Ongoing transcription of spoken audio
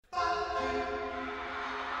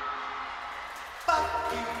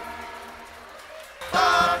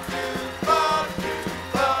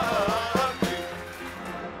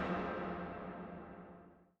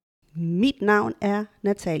Mit navn er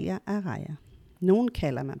Natalia Araya. Nogen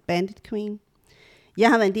kalder mig Bandit Queen. Jeg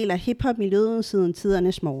har været en del af hiphop-miljøet siden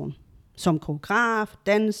tidernes morgen. Som koreograf,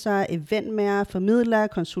 danser, eventmager, formidler,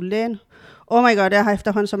 konsulent. Oh my god, jeg har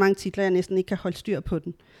efterhånden så mange titler, jeg næsten ikke kan holde styr på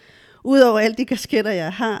den. Udover alle de kasketter,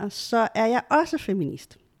 jeg har, så er jeg også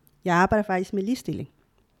feminist. Jeg arbejder faktisk med ligestilling.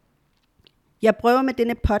 Jeg prøver med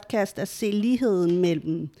denne podcast at se ligheden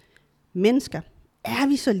mellem mennesker. Er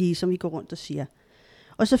vi så lige, som vi går rundt og siger?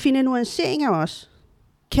 Og så finde nuancering af os.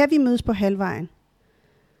 Kan vi mødes på halvvejen?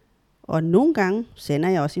 Og nogle gange sender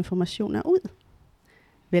jeg også informationer ud.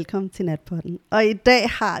 Velkommen til Natpodden. Og i dag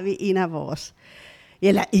har vi en af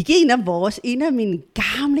mine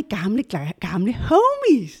gamle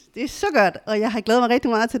homies. Det er så godt, og jeg har glædet mig rigtig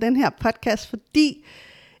meget til den her podcast, fordi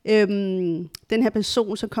den her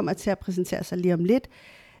person, som kommer til at præsentere sig lige om lidt,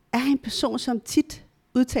 er en person, som tit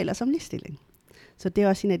udtaler sig om ligestilling. Så det er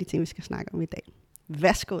også en af de ting, vi skal snakke om i dag.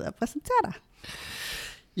 Værsgo ud og præsentere dig.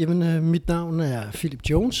 Jamen, mit navn er Philip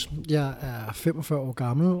Jones. Jeg er 45 år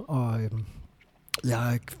gammel, og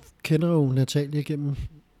jeg kender jo Natalia gennem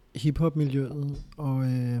hiphop-miljøet, og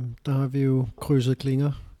der har vi jo krydset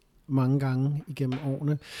klinger mange gange igennem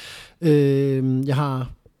årene. Jeg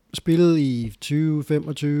har spillet i 20,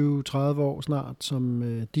 25, 30 år snart som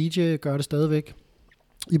DJ, gør det stadigvæk.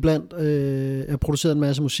 Iblandt jeg har produceret en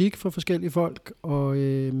masse musik for forskellige folk, og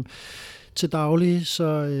til daglig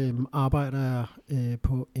så arbejder jeg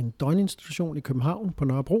på en døgninstitution i København på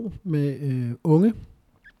Nørrebro med unge.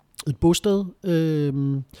 Et bosted.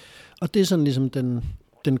 Og det er sådan ligesom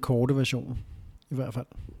den korte version i hvert fald.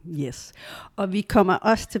 Yes. Og vi kommer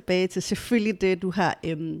også tilbage til selvfølgelig det, du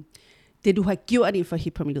har gjort inden for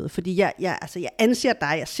hiphop-miljøet. Fordi jeg anser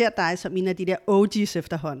dig, jeg ser dig som en af de der OG's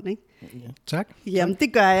efterhånden, ikke? Ja, tak. Jamen,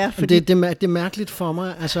 det gør jeg. Fordi Det er mærkeligt for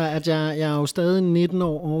mig, altså, at jeg er jo stadig 19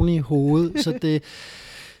 år oven i hovedet, så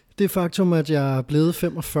det faktum, at jeg er blevet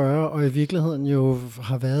 45, og i virkeligheden jo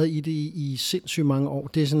har været i det i sindssygt mange år,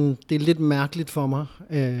 det er lidt mærkeligt for mig.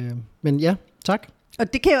 Men ja, tak.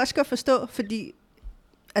 Og det kan jeg også godt forstå, fordi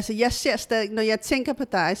altså, jeg ser stadig, når jeg tænker på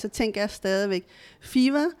dig, så tænker jeg stadigvæk,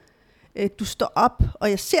 Fever, du står op, og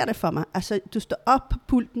jeg ser det for mig. Altså, du står op på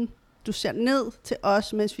pulten, du ser ned til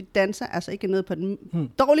os, mens vi danser, altså ikke ned på den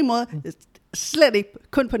dårlige måde, slet ikke,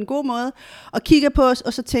 kun på den gode måde, og kigger på os,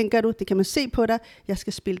 og så tænker du, det kan man se på dig, jeg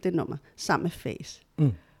skal spille det nummer sammen med Face.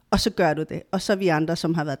 Og så gør du det. Og så vi andre,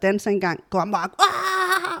 som har været danser engang, går amok,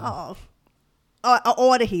 og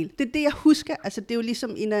over det hele. Det er det, jeg husker. Altså, det er jo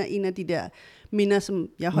ligesom en af de der minder, som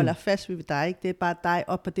jeg holder fast ved dig. Ikke? Det er bare dig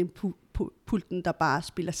op på den pulten, der bare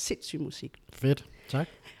spiller sindssyg musik. Fedt, tak.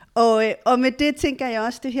 Og med det tænker jeg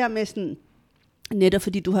også det her med sådan, netop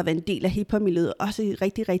fordi du har været en del af hiphop-miljøet, også i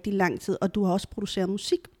rigtig, rigtig lang tid, og du har også produceret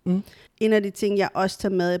musik. En af de ting, jeg også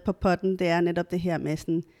tager med på potten, det er netop det her med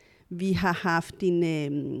sådan, vi har haft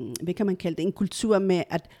hvad kan man kalde det, en kultur med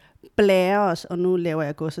at blære os, og nu laver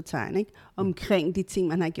jeg godsetegn, ikke? Omkring de ting,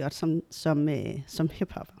 man har gjort som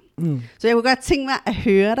hiphopper. Så jeg kunne godt tænke mig at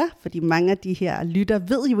høre dig, fordi mange af de her lytter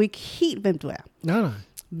ved jo ikke helt, hvem du er. Nej.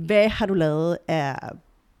 Hvad har du lavet af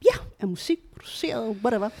musik, produceret,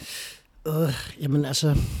 whatever? Jamen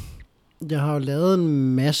altså, jeg har jo lavet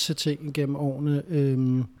en masse ting gennem årene.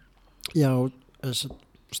 Jeg har jo altså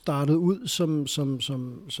startet ud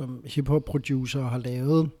som hiphop-producer og har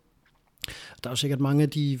lavet. Der er jo sikkert mange af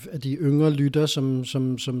de yngre lytter, som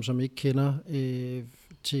ikke kender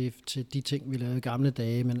til de ting, vi lavede i gamle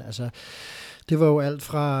dage, men altså, det var jo alt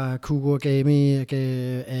fra Kugo Agami,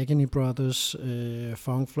 Agony Brothers,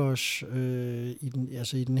 Funk Flush, i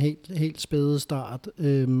den helt spæde start,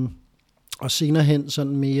 og senere hen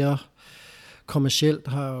sådan mere kommercielt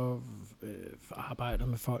har jeg arbejdet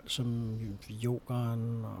med folk som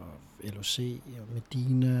Jokeren og LOC og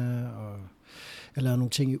Medina, og jeg lavede nogle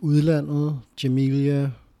ting i udlandet,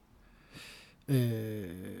 Jamilia,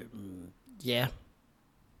 Ja,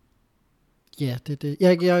 det. Jeg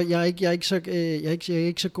er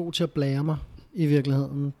ikke så god til at blære mig i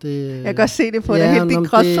virkeligheden. Jeg kan godt se det på det, helt de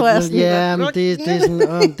krosstrører. Ja, men det er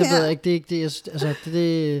sådan, det ved jeg ikke, det er ikke det, altså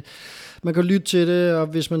det, man kan lytte til det, og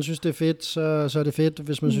hvis man synes, det er fedt, så er det fedt.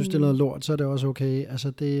 Hvis man synes, det er noget lort, så er det også okay.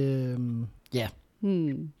 Altså det, ja.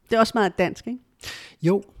 Det er også meget dansk, ikke?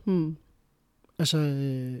 Jo. Altså,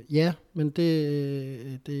 ja, men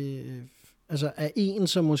det altså er en,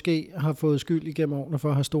 som måske har fået skyld igennem årene for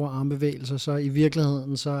at have store armbevægelser, så i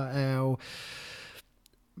virkeligheden, så er jeg jo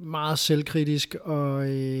meget selvkritisk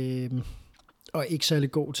og ikke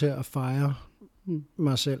særlig god til at fejre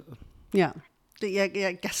mig selv. Ja,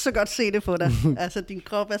 jeg kan så godt se det på dig. Altså, din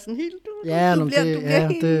krop er sådan helt... Du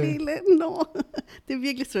bliver helt nord. Det er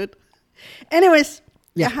virkelig sødt. Anyways,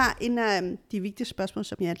 Ja. Jeg har en af de vigtige spørgsmål,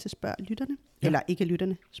 som jeg altid spørger lytterne, eller ikke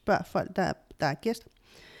lytterne, spørger folk, der er gæster.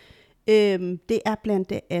 Det er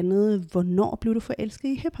blandt andet, hvornår blev du forelsket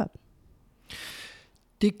i hiphop?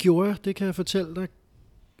 Det gjorde jeg, det kan jeg fortælle dig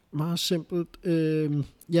meget simpelt.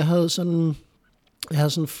 Jeg havde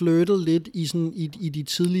sådan flirtet lidt i de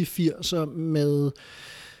tidlige 80'er med,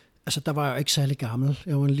 altså der var jeg jo ikke særlig gammel,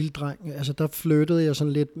 jeg var en lille dreng, altså der flirtede jeg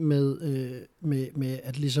sådan lidt med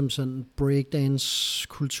at ligesom sådan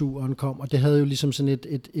breakdance-kulturen kom, og det havde jo ligesom sådan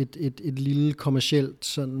et lille kommercielt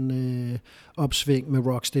sådan opsving med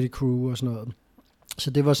Rocksteady Crew og sådan noget.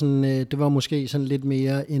 Så det var sådan, det var måske sådan lidt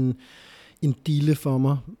mere en dille for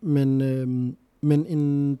mig, men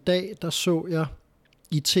en dag, der så jeg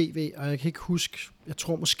i tv, og jeg kan ikke huske, jeg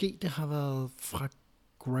tror måske, det har været fra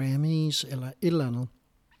Grammys eller et eller andet.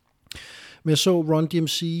 Men jeg så Run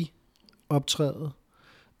DMC optræde,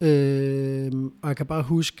 og jeg kan bare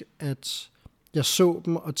huske, at jeg så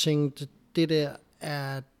dem og tænkte, det der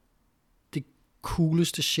er det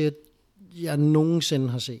cooleste shit, jeg nogensinde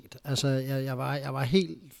har set. Altså, jeg var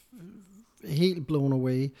helt blown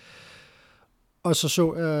away. Og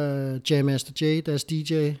så jeg Jam Master Jay, deres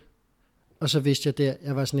DJ, og så vidste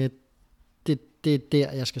jeg var sådan det er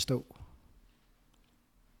der, jeg skal stå.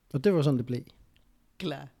 Og det var sådan, det blev.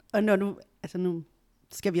 Klar. Og når du, altså nu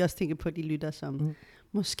skal vi også tænke på de lytter, som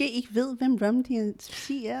måske ikke ved, hvem Run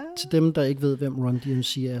DMC er. Til dem, der ikke ved, hvem Run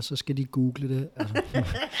DMC er, så skal de google det.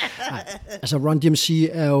 Altså Run DMC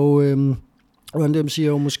er jo... Run DMC er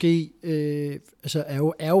jo måske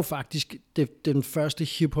er jo faktisk den første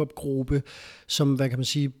hiphop-gruppe, som, hvad kan man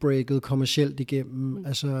sige, breakede kommercielt igennem.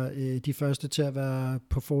 Altså de første til at være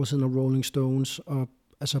på forsiden af Rolling Stones, og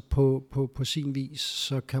altså på sin vis,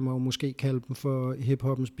 så kan man jo måske kalde dem for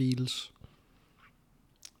hiphoppens Beatles.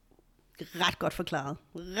 Ret godt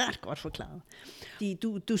forklaret.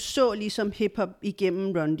 Du så ligesom hiphop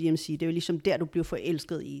igennem Run DMC. Det er jo ligesom der, du blev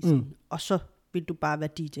forelsket i. Og så vil du bare være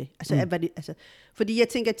DJ. Altså, fordi jeg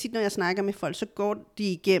tænker tit, når jeg snakker med folk, så går de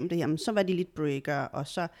igennem det, jamen, så var de lidt breaker, og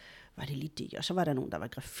så var det lidt DJ, og så var der nogen, der var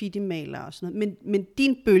graffiti-malere og sådan noget. Men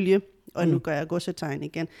din bølge, og nu gør jeg godsetegn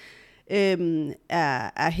igen,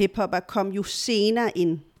 er hiphopper kom jo senere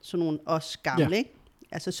ind, sådan nogle os gamle, ikke?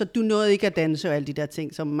 Altså, så du nåede ikke at danse og alle de der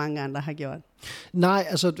ting, som mange andre har gjort? Nej,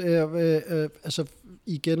 altså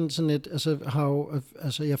igen sådan et,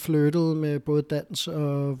 altså jeg flirtede med både dans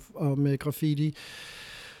og med graffiti,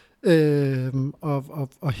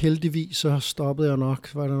 og heldigvis så stoppede jeg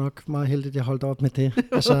nok, var det nok meget heldigt, at jeg holdt op med det.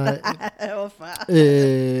 Altså,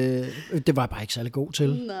 det var jeg bare ikke særlig god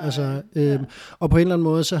til. Altså, og på en eller anden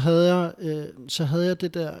måde, så havde jeg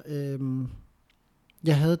det der,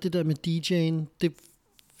 jeg havde det der med DJ'en,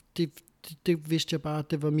 det vidste jeg bare,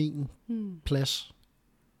 det var min plads.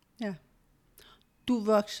 Ja. Du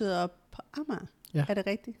voksede op på Amager, er det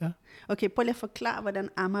rigtigt? Ja. Okay, prøv lige at forklare, hvordan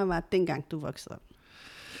Amager var, dengang du voksede op.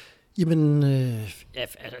 Jamen,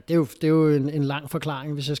 det er jo en lang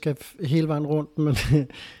forklaring, hvis jeg skal hele vejen rundt,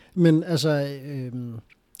 men altså,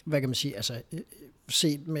 hvad kan man sige, altså,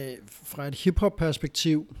 set fra et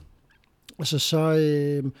hiphop-perspektiv, altså,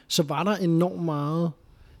 så var der enormt meget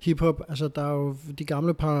hiphop. Altså, der er jo de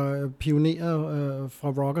gamle pionerer fra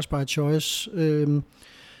Rockers by Choice,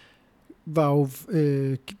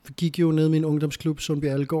 gik jo ned i min ungdomsklub, Sundby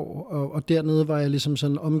Algård, og dernede var jeg ligesom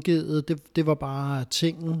sådan omgivet. Det var bare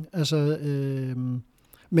tingen. Altså,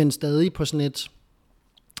 men stadig på sådan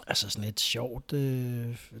et sjovt,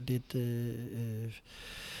 lidt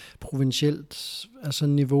provincielt altså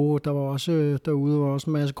niveau. Der var også derude var også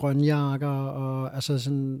en masse grønjakker og altså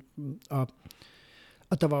sådan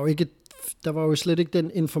og der var jo slet ikke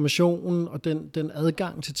den information og den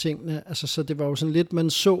adgang til tingene. Altså, så det var jo sådan lidt, man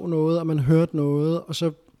så noget, og man hørte noget, og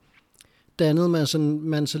så dannede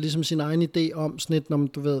man så ligesom sin egen idé om sådan lidt, om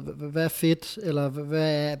du ved, hvad er fedt, eller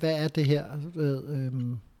hvad er det her?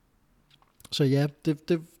 Så ja, det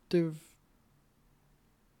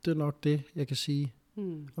er nok det, jeg kan sige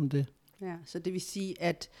om det. Ja, så det vil sige,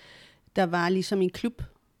 at der var ligesom en klub,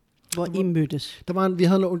 hvor I mødtes? Vi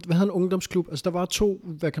havde en ungdomsklub. Altså, der var 2,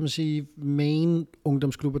 hvad kan man sige, main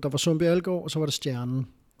ungdomsklubber. Der var Sundby Algård, og så var der Stjernen.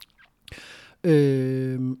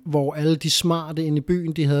 Hvor alle de smarte inde i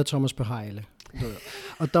byen, de havde Thomas Behejle.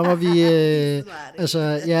 Og der var vi...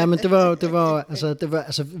 men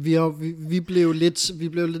vi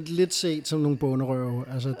blev lidt set som nogle bonderøve.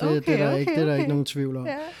 Altså, det er der ikke nogen tvivl om.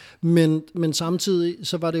 Yeah. Men samtidig,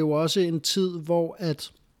 så var det jo også en tid, hvor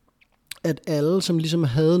at alle, som ligesom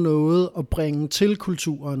havde noget at bringe til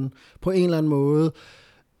kulturen, på en eller anden måde,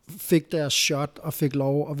 fik deres shot og fik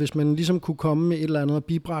lov, og hvis man ligesom kunne komme med et eller andet og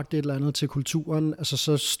bibragte et eller andet til kulturen, altså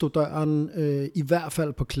så stod døren i hvert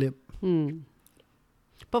fald på klem.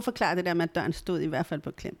 Prøv at forklare det der med, at døren stod i hvert fald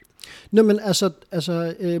på klem. Nå, men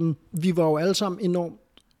vi var jo alle sammen enormt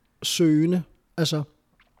søgende. Altså,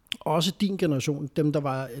 også din generation, dem der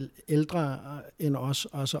var ældre end os.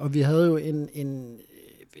 Altså, og vi havde jo en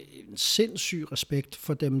sindssyg respekt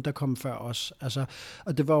for dem, der kom før os. Altså,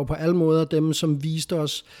 og det var jo på alle måder dem, som viste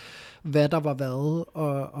os, hvad der var hvad,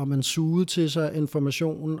 og man sugede til sig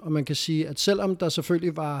information. Og man kan sige, at selvom der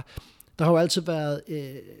selvfølgelig var, der har jo altid været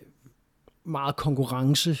meget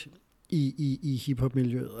konkurrence i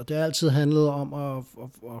hiphop-miljøet, og det har altid handlet om at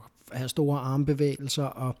have store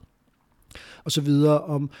armbevægelser og så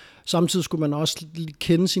videre. Samtidig skulle man også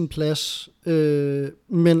kende sin plads,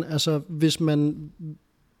 men altså, hvis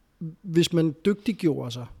man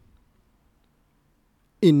dygtiggjorde sig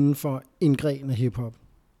inden for en gren af hiphop,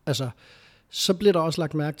 altså, så bliver der også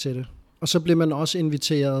lagt mærke til det. Og så bliver man også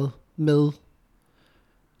inviteret med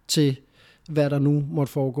til, hvad der nu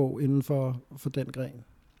måtte foregå inden for den gren.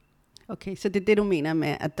 Okay, så det er det, du mener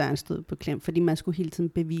med, at døren stod på klem, fordi man skulle hele tiden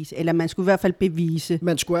bevise, eller man skulle i hvert fald bevise.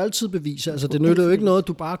 Man skulle altid bevise, altså det nyttede jo ikke noget,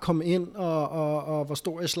 du bare kom ind og var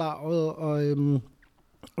stor i slaget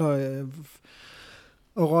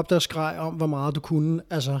og råbte og skreg om, hvor meget du kunne.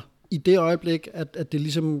 Altså i det øjeblik, at det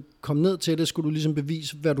ligesom kom ned til det, skulle du ligesom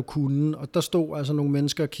bevise, hvad du kunne. Og der stod altså nogle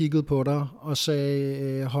mennesker og kiggede på dig og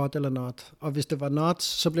sagde hot eller not. Og hvis det var not,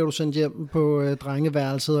 så blev du sendt hjem på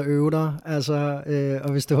drengeværelset og øve dig. Altså,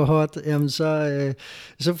 og hvis det var hot, jamen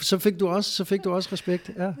så fik du også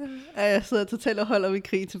respekt. Ja. Jeg sidder totalt og holder min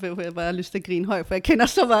krig tilbage, for jeg bare har lyst til at grine højt, for jeg kender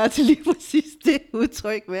så meget til lige præcis det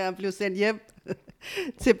udtryk med at blive sendt hjem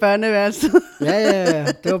til børneværelset. Ja,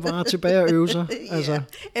 det var bare tilbage at øve sig. Altså. Ja.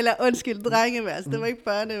 Eller undskyld, drengeværelset. Det var ikke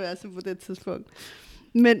børneværelset på det tidspunkt.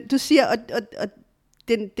 Men du siger, og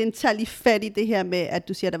den tager lige fat i det her med, at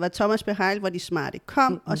du siger, at der var Thomas Beheil, hvor de smarte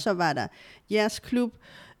kom, og så var der jeres klub.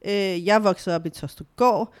 Jeg voksede op i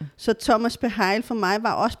Tostogård, så Thomas Beheil for mig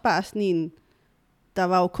var også bare sådan en, der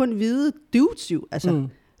var jo kun hvide dudes jo, altså.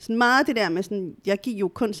 Sådan meget det der med sådan, jeg gik jo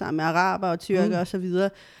kun sammen med araber og tyrker og så videre.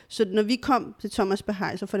 Så når vi kom til Thomas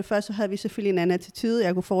Beheil, så for det første, så havde vi selvfølgelig en anden attitude.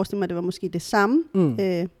 Jeg kunne forestille mig, at det var måske det samme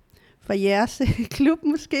for jeres klub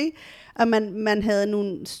måske. Og man havde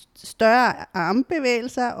nogle større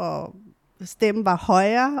armbevægelser, og stemmen var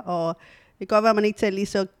højere, og det kan godt være, at man ikke talte lige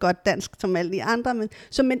så godt dansk som alle de andre.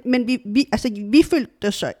 Men vi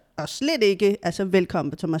følte så og slet ikke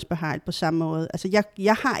velkommen på Thomas Beheil på samme måde. Altså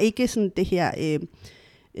jeg har ikke sådan det her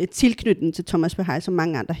tilknytning til Thomas Beheil, som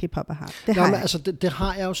mange andre hiphopper har. Det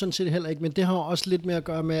har jeg jo sådan set heller ikke, men det har også lidt mere at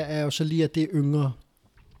gøre med, at jeg jo så lige at det er yngre.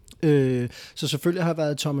 Så selvfølgelig har jeg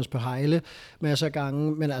været Thomas Beheil masser af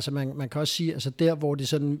gange, men altså man kan også sige, altså der hvor det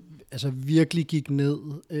sådan virkelig gik ned,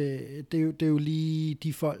 det er jo lige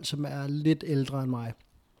de folk, som er lidt ældre end mig.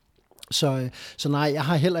 Så nej, jeg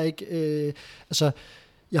har heller ikke,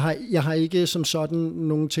 Jeg har ikke som sådan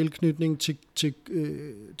nogen tilknytning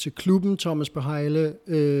til klubben Thomas Beheil,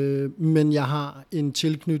 men jeg har en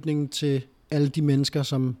tilknytning til alle de mennesker,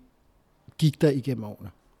 som gik der igennem årene.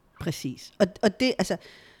 Præcis. Og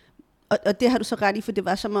det har du så ret i, for det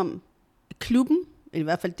var som om klubben, eller i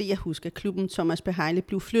hvert fald det jeg husker, klubben Thomas Beheil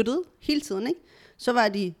blev flyttet hele tiden, ikke?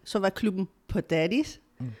 Så var klubben på Daddy's,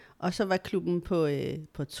 og så var klubben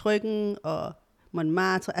på Trykken og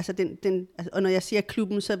Montmartre, og når jeg siger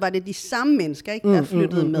klubben, så var det de samme mennesker, ikke, der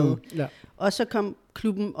flyttede med. Ja. Og så kom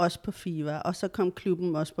klubben også på Fever, og så kom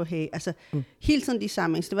klubben også på Hay. Altså hele tiden de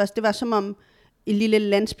samme mennesker. Det var som om en lille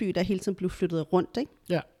landsby, der hele tiden blev flyttet rundt, ikke?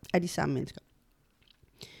 Ja. Af de samme mennesker.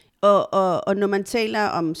 Og når man taler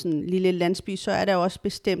om sådan en lille landsby, så er der jo også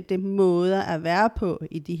bestemte måder at være på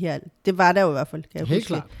i de her. Det var der jo i hvert fald, kan jeg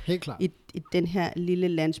huske. Helt klart. I den her lille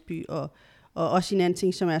landsby, og også en anden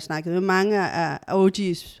ting, som jeg har snakket med mange af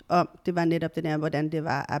OG's om, det var netop det der, hvordan det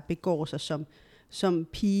var at begå sig som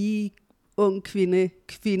pige, ung kvinde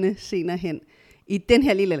senere hen, i den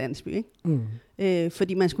her lille landsby, ikke?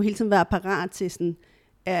 Fordi man skulle hele tiden være parat til sådan,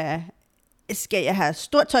 skal jeg have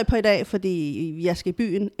stort tøj på i dag, fordi jeg skal i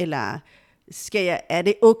byen, eller er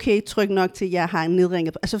det okay tryk nok til, at jeg har en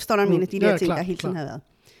nedringet på? Altså forstår du, de der ting, der hele tiden har været.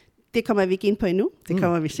 Det kommer vi ikke ind på endnu. Det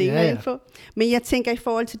kommer vi senere ind på. Men jeg tænker i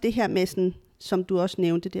forhold til det her med, sådan, som du også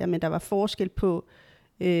nævnte, det der med, der var forskel på,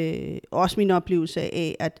 også min oplevelse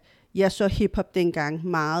af, at jeg så hiphop dengang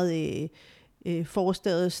meget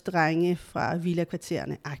forstadets drenge fra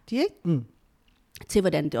villa-kvartererne-agtigt, ikke? Til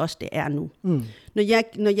hvordan det også det er nu.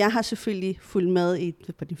 Når jeg har selvfølgelig fulgt med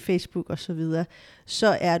på din Facebook og så videre,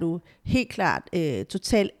 så er du helt klart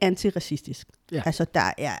totalt antiracistisk. Ja. Altså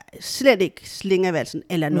der er slet ikke slingervalsen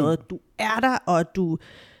eller noget. Du er der, og du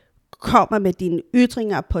kommer med dine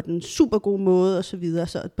ytringer på den super gode måde og så videre.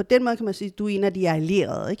 Så på den måde kan man sige, at du er en af de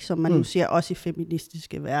allierede, ikke? Som man nu ser også i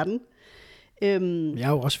feministiske verden. Jeg er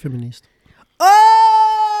jo også feminist.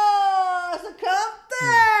 Så kom det!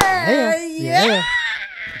 Ja.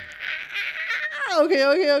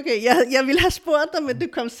 Okay. Jeg ville have spurgt dig, men du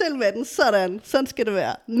kom selv med den. Sådan skal det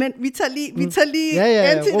være. Men vi tager lige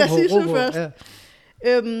antiracisme først. Ja.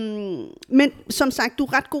 Men som sagt, du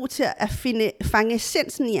er ret god til at fange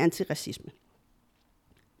essensen i antiracisme.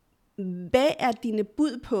 Hvad er dine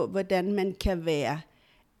bud på, hvordan man kan være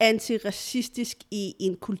antiracistisk i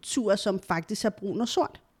en kultur, som faktisk er brun og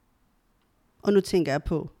sort? Og nu tænker jeg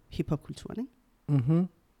på hiphopkulturen, ikke? Mm-hmm.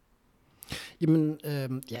 Jamen,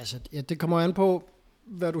 det kommer an på,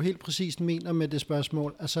 hvad du helt præcist mener med det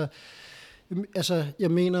spørgsmål.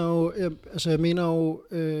 Jeg mener jo,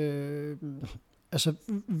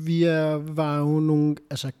 vi var jo nogle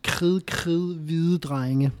krid hvide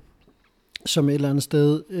drenge, som et eller andet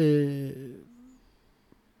sted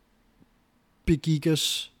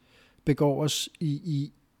begår os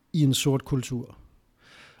i en sort kultur.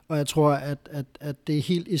 Og jeg tror, at det er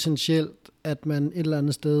helt essentielt, at man et eller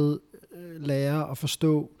andet sted lærer at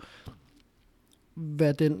forstå,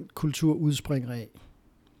 hvad den kultur udspringer af.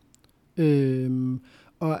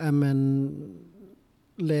 Og at man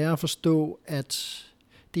lærer at forstå, at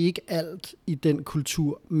det er ikke alt i den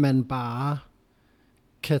kultur, man bare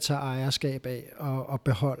kan tage ejerskab af og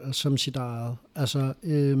beholde som sit eget.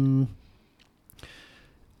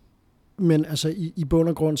 Men i bund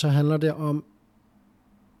og grund så handler det om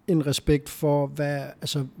en respekt for,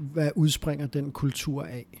 hvad udspringer den kultur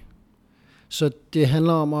af. Så det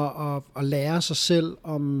handler om at lære sig selv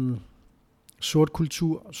om sort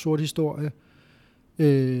kultur, sort historie,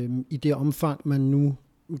 i det omfang, man nu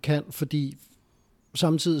kan, fordi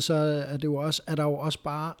samtidig så er der jo også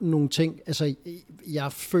bare nogle ting, jeg er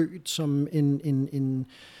født som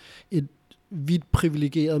et vidt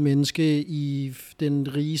privilegeret menneske i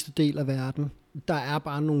den rigeste del af verden. Der er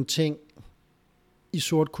bare nogle ting i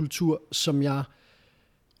sort kultur, som jeg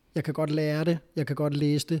kan godt lære det, jeg kan godt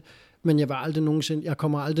læse det, men jeg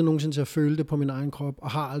kommer aldrig nogensinde til at føle det på min egen krop,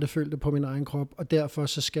 og har aldrig følt det på min egen krop, og derfor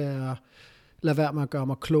så skal jeg lade være med at gøre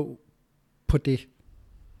mig klog på det.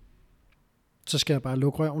 Så skal jeg bare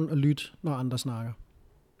lukke røven og lytte, når andre snakker.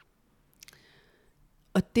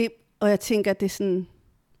 Og jeg tænker, det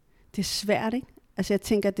er svært, ikke? Altså jeg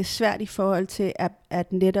tænker, det er svært i forhold til,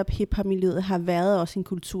 at netop hiphop-miljøet har været også en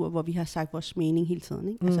kultur, hvor vi har sagt vores mening hele tiden,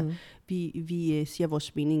 ikke? Altså vi siger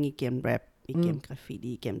vores mening igennem rap, igennem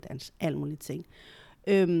graffiti, igennem dans, alle mulige ting.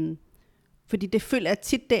 Fordi det føler jeg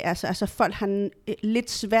tit, det er, altså folk har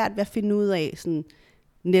lidt svært ved at finde ud af, sådan,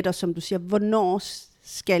 netop som du siger, hvornår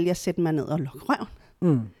skal jeg sætte mig ned og lukke røven,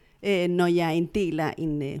 når jeg er en del af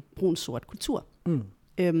en brun-sort kultur.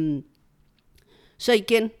 Så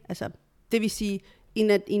igen, altså det vil sige,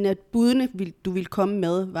 en af budene, du ville komme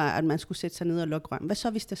med, var, at man skulle sætte sig ned og lukke røven. Hvad så,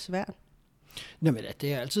 hvis det er svært? Jamen,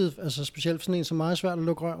 det er altid, specielt for sådan en, som meget svært at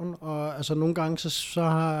lukke røven, og nogle gange, så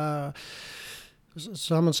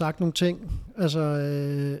har man sagt nogle ting,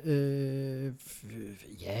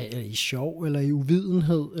 i sjov, eller i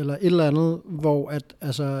uvidenhed, eller et eller andet, hvor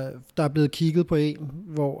der er blevet kigget på en,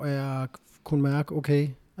 hvor jeg kunne mærke, okay,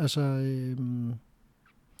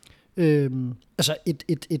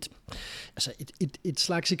 et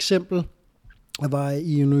slags eksempel. Jeg var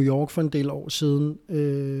i New York for en del år siden,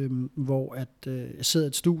 hvor jeg sidder i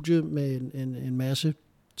et studie med en masse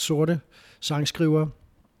sorte sangskrivere.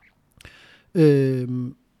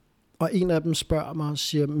 Og en af dem spørger mig og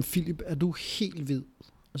siger, men Philip, er du helt hvid?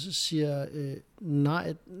 Og så siger jeg,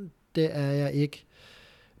 nej, det er jeg ikke.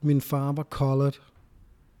 Min far var colored.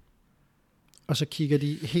 Og så kigger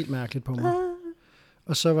de helt mærkeligt på mig.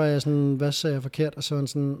 Og så var jeg sådan, hvad sagde jeg forkert? Og så var han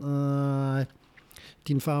sådan,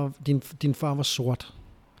 din far var sort.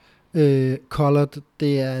 Colored,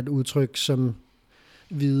 det er et udtryk,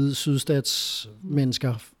 hvide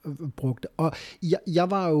sydstatsmennesker brugte. Og jeg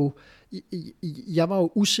var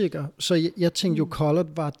jo usikker, så jeg tænkte jo,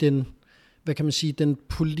 colored var den, hvad kan man sige, den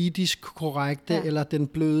politisk korrekte, eller den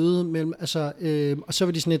bløde mellem, og så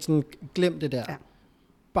var de sådan lidt sådan, glem det der. Ja.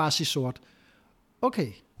 Bare sig sort. Okay,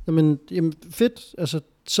 jamen fedt,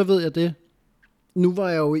 så ved jeg det. Nu var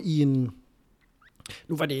jeg jo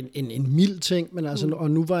nu var det en mild ting, men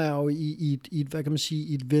og nu var jeg jo i et, hvad kan man sige,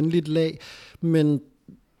 i et venligt lag, men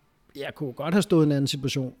jeg kunne godt have stået i en anden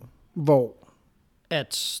situation, hvor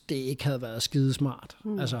at det ikke havde været skidesmart.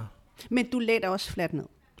 Men du lagde dig også fladt ned.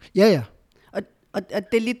 Ja. Og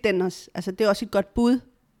det er lidt den også, det er også et godt bud,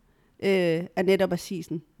 at netop at sige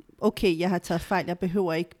sådan, okay, jeg har taget fejl, jeg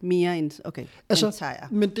behøver ikke mere end, okay, den tager jeg.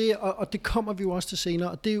 Men det, og det kommer vi jo også til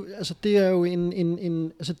senere, og det er jo, altså, det er jo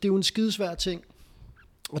det er jo en skidesvær ting.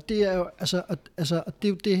 Og det er jo, og det er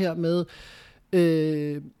jo det her med,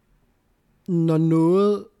 når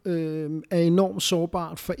noget er enormt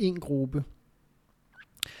sårbart for en gruppe,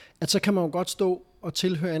 at så kan man jo godt stå og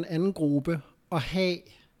tilhøre en anden gruppe og have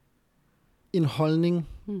en holdning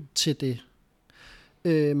til det.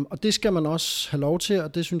 Og det skal man også have lov til,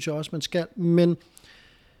 og det synes jeg også, man skal. Men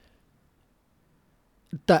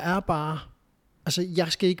der er bare, altså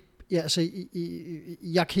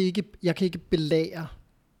jeg kan ikke belære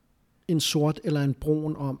en sort eller en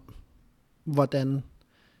brun om, hvordan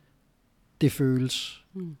det føles,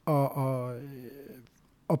 og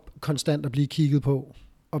konstant at blive kigget på,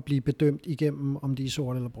 og blive bedømt igennem, om de er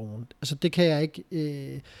sort eller brune. Altså det kan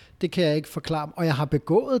jeg ikke forklare. Og jeg har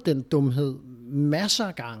begået den dumhed masser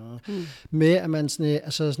af gange, med at man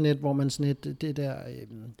sådan et, hvor man sådan et, det der,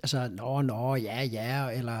 ja,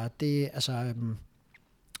 eller det,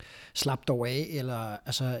 slap dog af, eller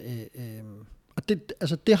og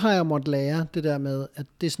det har jeg måttet lære, det der med, at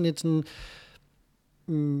det er sådan et sådan,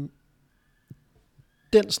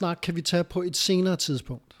 den snak kan vi tage på et senere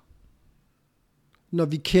tidspunkt. Når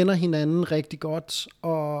vi kender hinanden rigtig godt,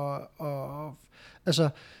 og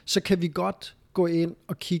så kan vi godt gå ind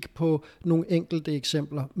og kigge på nogle enkelte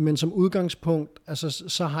eksempler, men som udgangspunkt,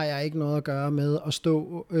 så har jeg ikke noget at gøre med at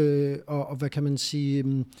stå og hvad kan man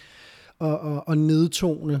sige, og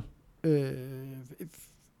nedtone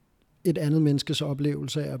et andet menneskes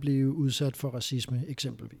oplevelse af at blive udsat for racisme,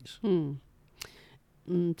 eksempelvis.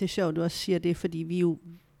 Det er sjovt, du også siger det, fordi vi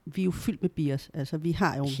er jo fyldt med bias. Altså, vi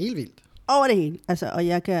har jo helt vildt over det hele. Altså, og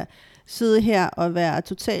jeg kan sidde her og være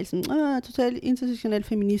totalt intersektionel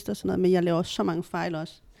feminist og sådan noget, men jeg laver så mange fejl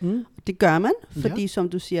også. Det gør man, fordi som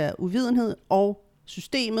du siger, uvidenhed og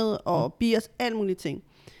systemet og bias, alle mulige ting.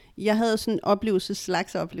 Jeg havde sådan en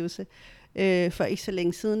slags oplevelse, for ikke så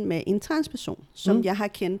længe siden med en transperson, som jeg har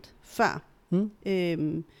kendt før.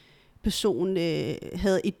 Personen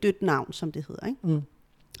havde et dødt navn, som det hedder. Ikke?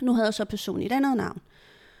 Nu havde så personen et andet navn.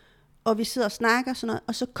 Og vi sidder og snakker sådan noget,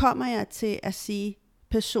 og så kommer jeg til at sige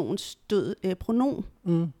persons død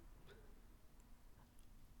pronomen.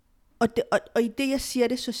 Og i det, jeg siger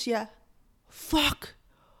det, så siger jeg, fuck,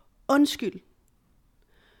 undskyld.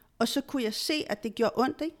 Og så kunne jeg se, at det gjorde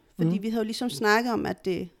ondt, ikke? Fordi vi havde jo ligesom snakket om, at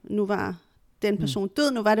det nu var den person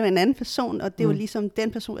død, nu var det jo en anden person, og det var ligesom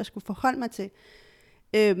den person, jeg skulle forholde mig til.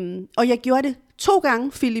 Og jeg gjorde det 2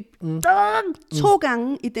 gange, Philip. 2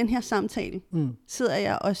 gange i den her samtale sidder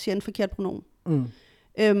jeg og siger en forkert pronomen.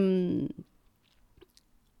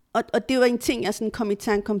 Og det var en ting, jeg sådan kom i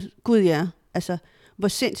tanke om, gud ja, altså hvor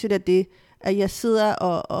sindssygt er det, at jeg sidder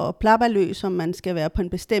og plapper løs, om man skal være på en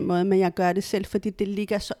bestemt måde, men jeg gør det selv, fordi det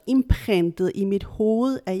ligger så imprintet i mit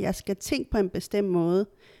hoved, at jeg skal tænke på en bestemt måde,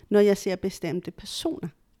 når jeg ser bestemte personer.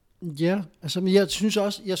 Ja, altså men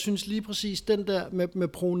jeg synes lige præcis, den der med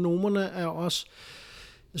pronomerne er også,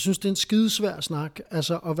 jeg synes det er en skidesvær snak,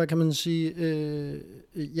 altså, og hvad kan man sige,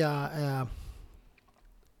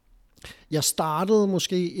 jeg startede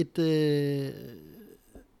måske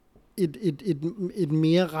et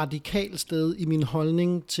mere radikalt sted i min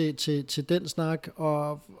holdning til den snak,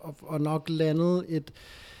 og nok landede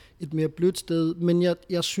et mere blødt sted, men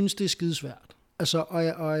jeg synes det er skidesvært. Altså,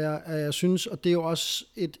 og jeg synes, og det er jo også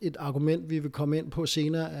et argument, vi vil komme ind på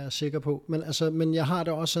senere, er jeg sikker på. Men jeg har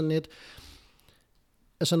det også sådan lidt,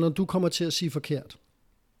 altså når du kommer til at sige forkert,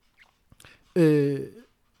 det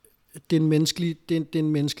er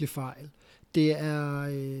en menneskelig fejl. Det er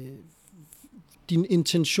din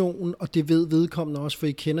intention, og det ved vedkommende også, for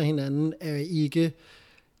I kender hinanden, er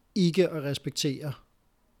ikke at respektere.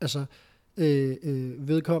 Altså,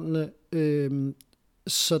 vedkommende...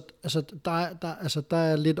 Så altså, der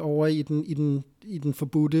er lidt over i den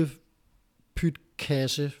forbudte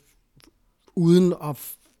pytkasse, uden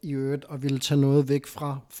at i øvrigt at ville tage noget væk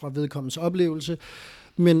fra vedkommendes oplevelse.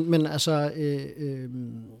 Men altså,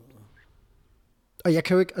 og jeg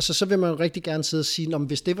kan jo ikke, altså så vil man jo rigtig gerne sidde og sige,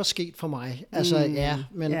 hvis det var sket for mig, altså ja,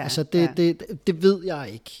 men altså det ved jeg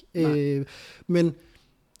ikke. Men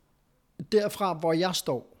derfra, hvor jeg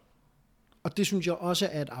står, og det synes jeg også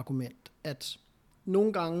er et argument, at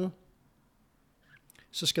nogle gange,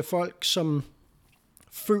 så skal folk, som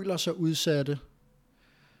føler sig udsatte,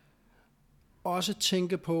 også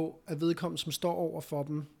tænke på, at vedkommende, som står over for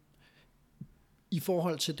dem, i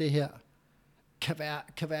forhold til det her,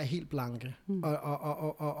 kan være helt blanke.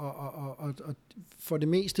 Og for det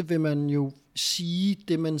meste vil man jo sige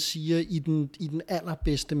det, man siger i den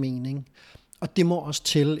allerbedste mening. Og det må også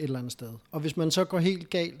tælle et eller andet sted. Og hvis man så går helt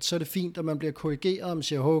galt, så er det fint, at man bliver korrigeret, og man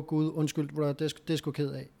siger, gud, undskyld, det er sgu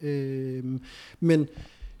ked af. Men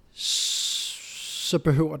så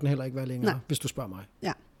behøver den heller ikke være længere, hvis du spørger mig.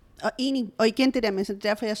 Ja, og enig. Og igen det der med, så det er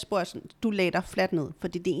derfor jeg spørger sådan, du lagde dig fladt ned,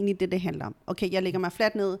 fordi det er egentlig det handler om. Okay, jeg lægger mig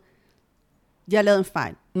fladt ned, jeg lavede en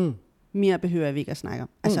fejl. Mere behøver vi ikke at snakke om.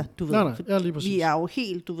 Altså, du ved, vi er jo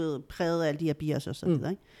helt, præget af alle de her bias og så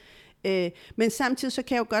videre. Ikke? Men samtidig så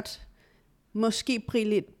kan jeg jo godt måske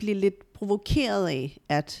blive lidt provokeret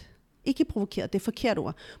af, ikke provokeret, det er forkert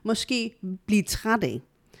ord, måske blive træt af,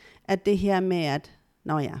 at det her med at,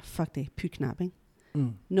 fuck det, py-knap, ikke?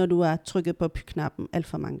 Når du har trykket på py-knappen alt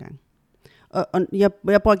for mange gange. Og jeg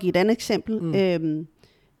prøver at give et andet eksempel.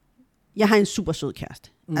 Jeg har en super sød kæreste.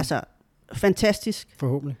 Altså, fantastisk.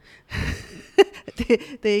 Forhåbentlig.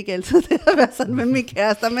 det er ikke altid det at være sådan med min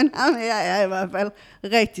kæreste, men ham her er i hvert fald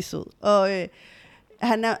rigtig sød. Og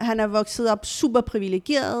han er vokset op super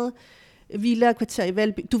privilegeret, villa-kvarter i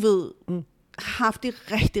Valby, du ved, haft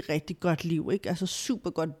et rigtig, rigtig godt liv, ikke? Altså super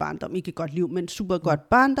godt barndom, ikke godt liv, men super godt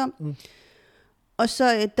barndom. Og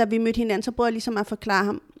så, da vi mødte hinanden, så prøvede jeg ligesom at forklare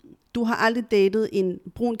ham, du har aldrig datet en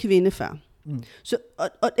brun kvinde før. Så,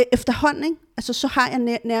 og efterhånden, ikke? Altså, så har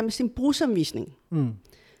jeg nærmest en brugsanvisning.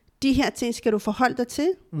 De her ting skal du forholde dig til,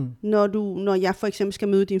 når jeg for eksempel skal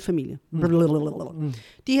møde din familie.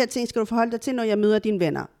 De her ting skal du forholde dig til, når jeg møder dine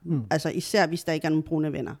venner. Altså især, hvis der ikke er nogen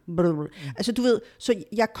brune venner. Altså du ved, så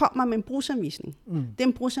jeg kommer med en brugsanvisning.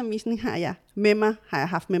 Den brugsanvisning har jeg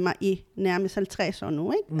haft med mig i nærmest 50 år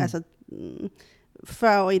nu. Ikke? Altså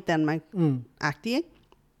 40 år i Danmark-agtigt. Ikke?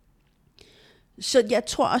 Så jeg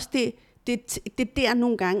tror også, det der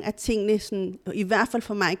nogle gange, at tingene sådan, i hvert fald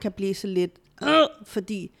for mig, kan blive så lidt,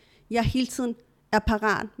 fordi jeg hele tiden er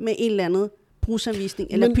parat med en eller anden brugsanvisning,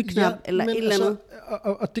 eller pyknap, eller et eller andet.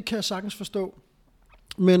 Og det kan jeg sagtens forstå.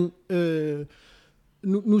 Men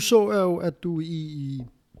nu så jeg jo, at du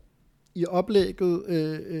i oplægget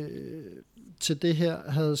til det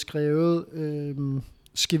her havde skrevet,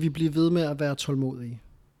 skal vi blive ved med at være tålmodige?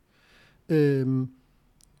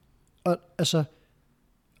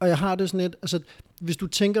 Og jeg har det sådan lidt, altså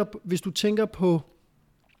hvis du tænker på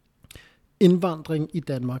indvandring i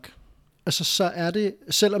Danmark, altså så er det,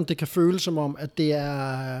 selvom det kan føles som om, at det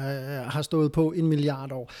har stået på 1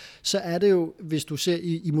 milliard år, så er det jo, hvis du ser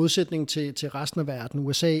i modsætning til resten af verden,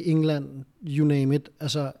 USA, England, you name it,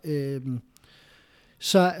 altså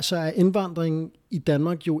så er indvandringen i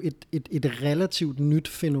Danmark jo et relativt nyt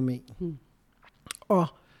fænomen. Og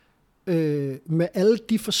med alle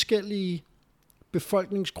de forskellige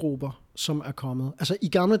befolkningsgrupper, som er kommet. Altså i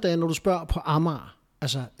gamle dage, når du spørger på Amager,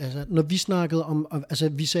 altså når vi snakkede om, altså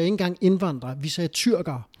vi sagde ikke engang indvandrere, vi sagde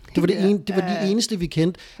tyrkere. Det var det var de eneste vi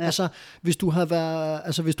kendte. Ja. Altså hvis du havde været,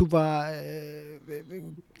 altså hvis du var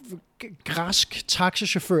græsk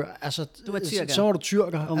taxichauffør, altså du var tyrker. Så var du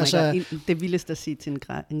tyrker. Oh altså det vildeste at sige til en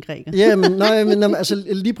græker. Ja, men altså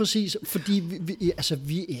lige præcis, fordi vi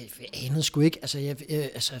anede sgu ikke,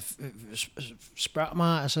 spørg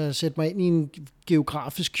mig, altså sæt mig ind i en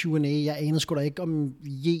geografisk Q&A, jeg anede sgu da ikke om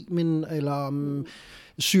Yemen eller om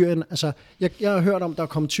Syrien. Altså jeg har hørt om, der er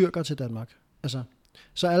kommet tyrker til Danmark. Altså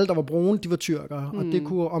så alle, der var brune, de var tyrkere, og det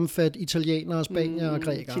kunne omfatte italienere, spaniere og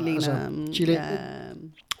grækere. Chilener,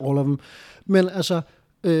 all of them. Men altså,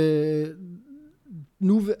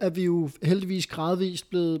 nu er vi jo heldigvis gradvist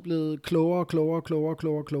blevet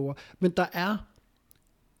klogere. Men der er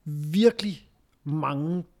virkelig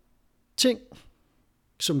mange ting,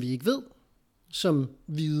 som vi ikke ved, som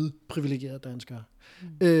hvide, privilegerede danskere.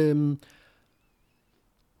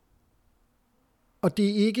 Og det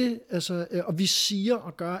er ikke, altså, og vi siger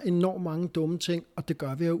og gør enormt mange dumme ting, og det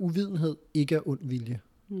gør vi af uvidenhed, ikke af ond vilje.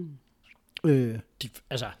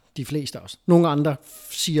 De fleste også. Nogle andre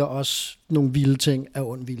siger også nogle vilde ting af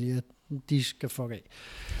ond vilje. De skal fuck af.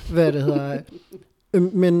 Hvad det hedder.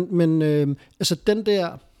 Men altså den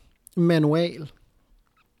der manual,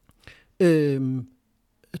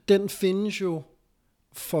 den findes jo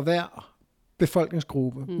for hver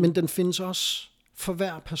befolkningsgruppe, men den findes også for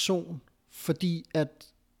hver person, fordi at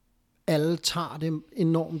alle tager det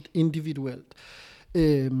enormt individuelt.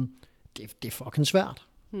 Det er fucking svært.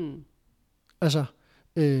 Altså,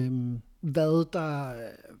 hvad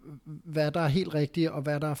der er helt rigtigt, og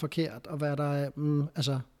hvad der er forkert, og hvad der er,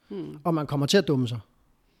 og man kommer til at dumme sig.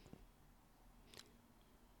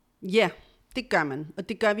 Ja, det gør man, og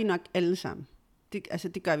det gør vi nok alle sammen.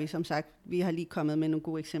 Det gør vi, som sagt. Vi har lige kommet med nogle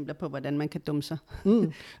gode eksempler på, hvordan man kan dumme sig.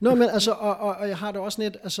 Nå, men altså, og jeg har det også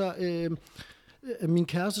net, altså, min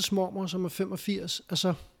kærestes mormor, som er 85,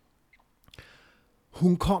 altså,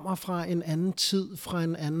 hun kommer fra en anden tid, fra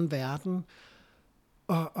en anden verden,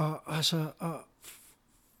 Og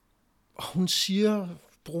hun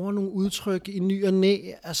bruger nogle udtryk i ny og næ,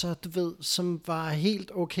 altså du ved, som var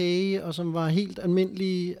helt okay, og som var helt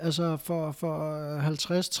almindelige, altså for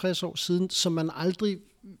 50-60 år siden, som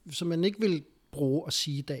man ikke vil bruge at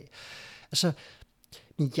sige i dag. Altså,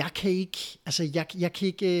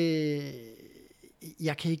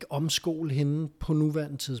 jeg kan ikke omskole hende på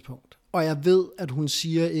nuværende tidspunkt. Og jeg ved, at hun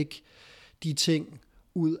siger ikke de ting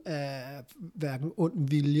ud af hverken ond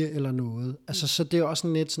vilje eller noget. Altså, så det er også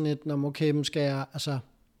sådan lidt, når okay, skal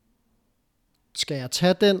jeg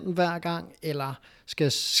tage den hver gang, eller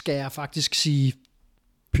skal jeg faktisk sige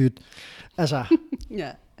pyt? Altså.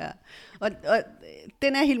 Ja. Og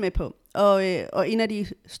den er jeg helt med på. Og en af de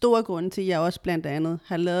store grunde til, at jeg også blandt andet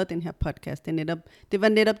har lavet den her podcast, det var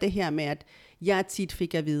netop det her med, at jeg tit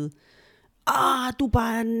fik at vide, du er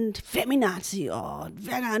bare en feminazi, og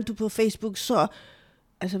hver gang du er på Facebook, så...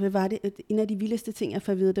 Altså, hvad var det? En af de vildeste ting, jeg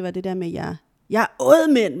får at vide, det var det der med, jeg er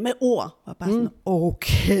ådmænd med ord. Og bare sådan,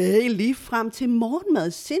 okay, lige frem til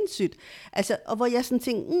morgenmad, sindssygt. Altså, og hvor jeg sådan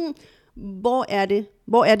tænkte, hvor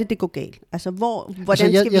er det går galt? Altså,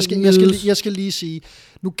 hvordan skal vi mødes? Jeg skal lige sige,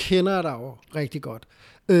 nu kender jeg dig jo rigtig godt.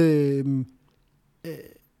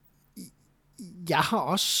 Jeg har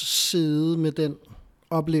også siddet med den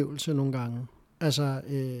oplevelse nogle gange. Altså,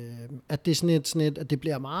 at det er sådan et, at det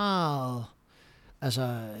bliver meget...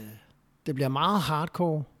 Altså, det bliver meget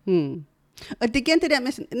hardcore. Og det er igen det der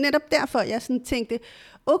med, netop derfor, jeg sådan tænkte,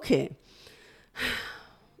 okay,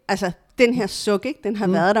 altså, den her suk, ikke, den har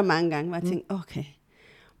været der mange gange, hvor jeg tænkte, okay,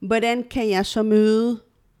 hvordan kan jeg så møde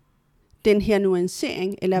den her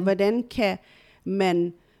nuancering, eller hvordan kan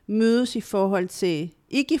man mødes i forhold til,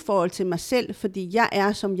 ikke i forhold til mig selv, fordi jeg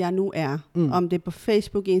er, som jeg nu er, om det er på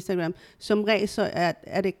Facebook, Instagram, som regel så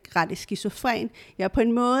er det ret skizofren. Jeg er på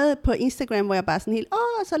en måde på Instagram, hvor jeg bare sådan helt,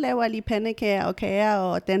 så laver jeg lige pandekager og kager,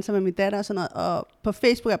 og danser med min datter og sådan noget, og på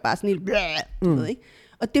Facebook er jeg bare sådan helt, ved, ikke?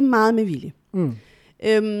 Og det er meget med vilje.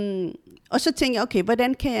 Og så tænker jeg, okay,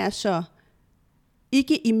 hvordan kan jeg så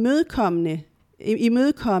ikke imødekomme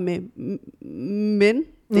men,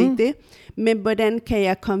 det er det, men hvordan kan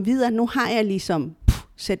jeg komme videre? Nu har jeg ligesom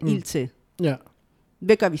sat ild til. Ja.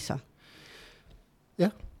 Hvad gør vi så? Ja.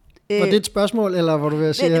 Var det et spørgsmål, eller hvor du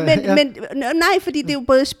vil sige? Men, nej, fordi det er jo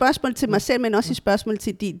både et spørgsmål til mig selv, men også et spørgsmål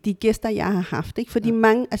til de gæster, jeg har haft. Ikke? Fordi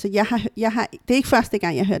mange, altså jeg har, det er ikke første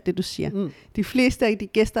gang, jeg har hørt det, du siger. De fleste af de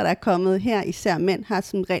gæster, der er kommet her, især mænd, har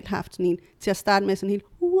som regel haft sådan en, til at starte med sådan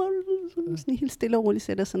helt stille og roligt,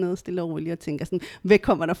 sætter sig ned stille og roligt og tænker sådan, hvad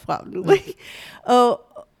kommer der fra nu?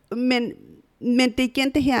 Men det er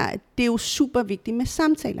igen det her, det er jo super vigtigt med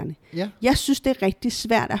samtalerne. Ja. Jeg synes, det er rigtig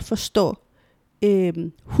svært at forstå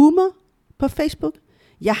humor på Facebook.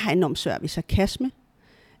 Jeg har enormt svært ved sarkasme.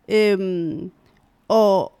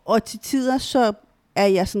 Og til tider så er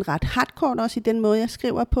jeg sådan ret hardcore også i den måde, jeg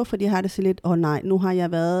skriver på, fordi jeg har det så lidt, nej, nu har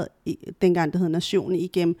jeg været, dengang det hed Nationen,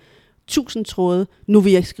 igennem 1000 tråde, nu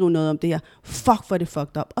vil jeg skrive noget om det her. Fuck, hvor det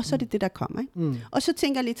fucked up. Og så er det det, der kommer. Ikke? Og så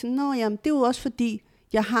tænker jeg lidt sådan, jamen, det er jo også fordi,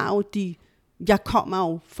 jeg kommer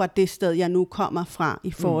jo fra det sted, jeg nu kommer fra,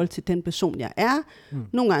 i forhold til den person, jeg er.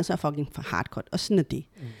 Nogle gange så er jeg fucking for hardcore, og sådan er det.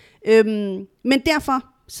 Men derfor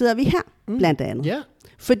sidder vi her, blandt andet. Yeah.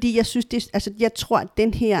 Fordi jeg synes, jeg tror, at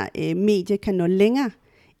den her medie kan nå længere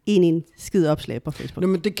end en skide opslag på Facebook. Nå,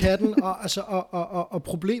 men det kan den, og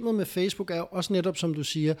problemet med Facebook er jo også netop, som du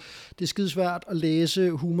siger, det er skide svært at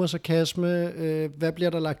læse humor, sarkasme, hvad bliver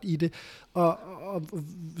der lagt i det, og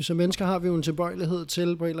som mennesker har vi jo en tilbøjelighed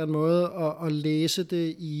til på en eller anden måde at læse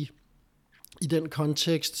det i den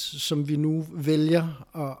kontekst, som vi nu vælger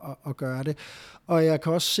at gøre det. Og jeg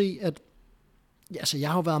kan også se, at jeg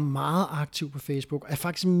har jo været meget aktiv på Facebook, og jeg er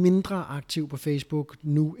faktisk mindre aktiv på Facebook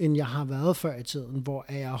nu, end jeg har været før i tiden, hvor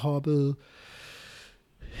jeg hoppede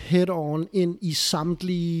head-on ind i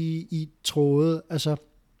samtlige i tråde. Altså,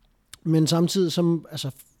 men samtidig som,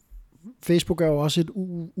 Facebook er jo også et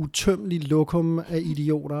utømmeligt lokum af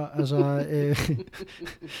idioter. Altså,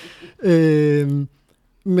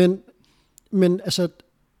 men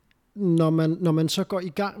når man så går i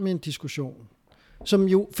gang med en diskussion, som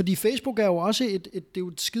jo, fordi Facebook er jo også det er jo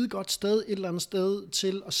et skide godt sted, et eller andet sted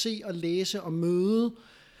til at se og læse og møde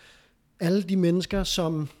alle de mennesker,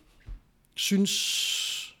 som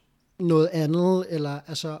synes noget andet, eller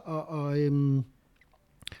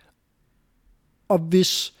og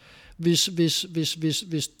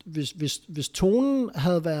hvis tonen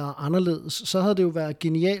havde været anderledes, så havde det jo været et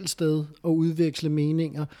genialt sted at udveksle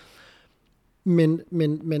meninger. Men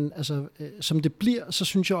som det bliver, så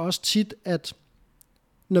synes jeg også tit, at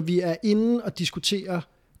når vi er inde og diskuterer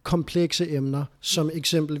komplekse emner, som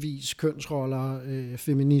eksempelvis kønsroller,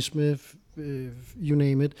 feminisme, you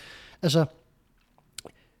name it. Altså,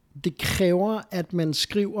 det kræver, at man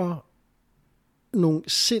skriver nogle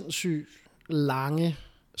sindssygt lange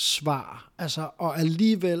svar. Altså, og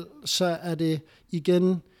alligevel så er det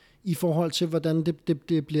igen i forhold til, hvordan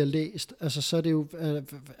det bliver læst. Altså, så er det jo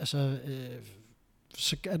så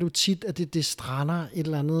er det jo tit, at det strander et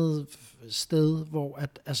eller andet sted, hvor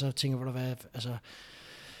at, altså, tænker, hvor der hvad, altså,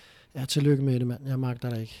 ja, tillykke med det, mand. Jeg magter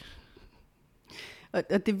det ikke. Og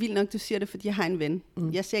det er vildt nok, du siger det, fordi jeg har en ven.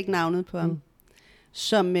 Jeg ser ikke navnet på ham.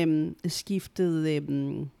 Som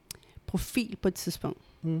skiftede profil på et tidspunkt.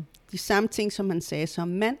 De samme ting, som han sagde som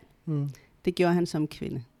mand, det gjorde han som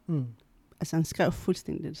kvinde. Altså han skrev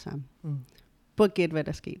fuldstændig det samme. På at gætte, hvad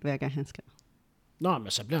der skete, hver gang han skrev. Nå,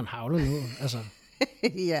 men så bliver han havlet nu. Altså.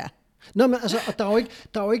 Ja. Nå, men altså, og der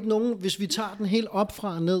er jo ikke nogen, hvis vi tager den helt op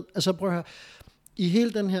fra og ned, altså prøv at høre, i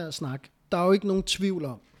hele den her snak, der er jo ikke nogen tvivl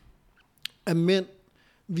om, at mænd,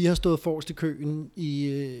 vi har stået forrest i køen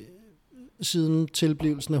siden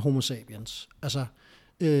tilblivelsen af Homo sapiens. Altså,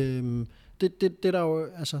 det er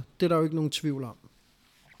der jo ikke nogen tvivl om.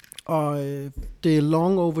 Og det er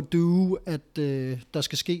long overdue, at der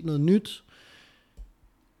skal ske noget nyt.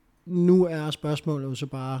 Nu er spørgsmålet jo så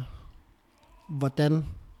bare, hvordan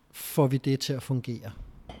får vi det til at fungere?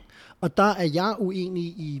 Og der er jeg uenig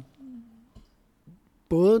i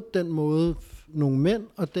både den måde nogle mænd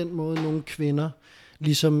og den måde nogle kvinder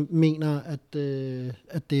ligesom mener,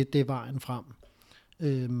 at det er vejen frem.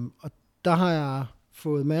 Og der har jeg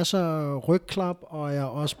fået masser af rygklap, og jeg er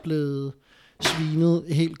også blevet svinet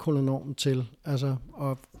helt kolonormt til. Altså,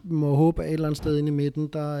 og må håbe, at et eller andet sted inde i midten,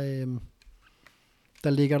 der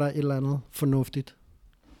ligger der et eller andet fornuftigt.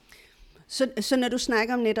 Så når du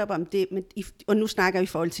snakker om netop om det, og nu snakker vi i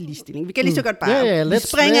forhold til ligestilling. Vi kan lige så godt bare, vi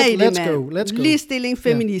springer i det, mand. Ligestilling,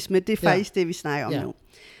 feminisme, det er faktisk det, vi snakker om nu.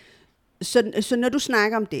 Så når du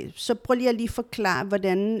snakker om det, så prøv lige at forklare,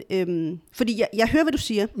 hvordan, fordi jeg hører, hvad du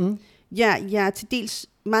siger. Jeg er til dels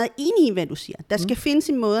meget enig i, hvad du siger. Der skal findes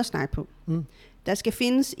en måde at snakke på. Der skal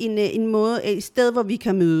findes en måde, et sted, hvor vi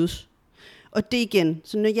kan mødes. Og det igen,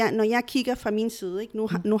 så når jeg kigger fra min side, ikke,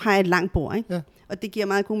 nu har jeg et langt bord, ikke? Ja. Og det giver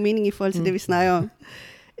meget god mening i forhold til det, vi snakker om.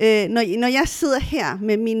 Når jeg sidder her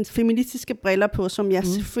med mine feministiske briller på, som jeg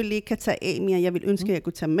selvfølgelig ikke kan tage af mere, jeg vil ønske, at jeg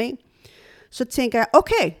kunne tage med, så tænker jeg,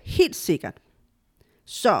 okay, helt sikkert,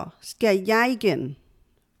 så skal jeg igen,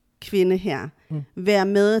 kvinde her, være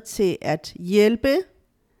med til at hjælpe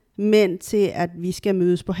mænd til, at vi skal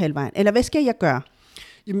mødes på halvvejen. Eller hvad skal jeg gøre?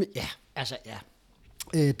 Jamen, ja, altså ja.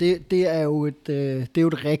 Det er jo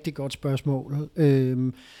et rigtig godt spørgsmål.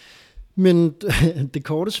 Men det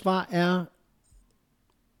korte svar er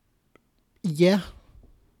ja.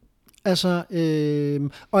 Altså,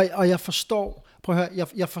 og jeg forstår, prøv at høre,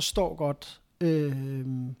 jeg forstår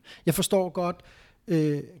godt,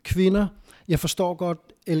 kvinder, jeg forstår godt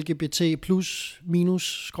LGBT plus,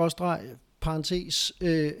 minus, skråstreg, parentes,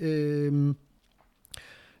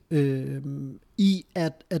 i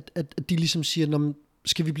at de ligesom siger,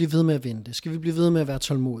 skal vi blive ved med at vente? Skal vi blive ved med at være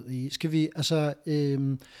tålmodige? Skal vi, altså,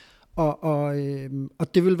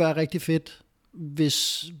 og det vil være rigtig fedt,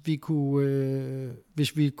 hvis vi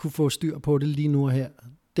kunne få styr på det lige nu og her.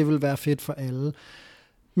 Det vil være fedt for alle.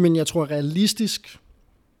 Men jeg tror realistisk,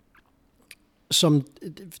 som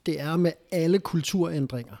det er med alle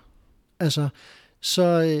kulturændringer, altså, så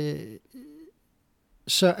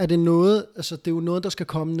er det noget, altså det er jo noget, der skal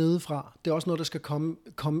komme nedefra. Det er også noget, der skal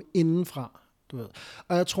komme indenfra. Du ved.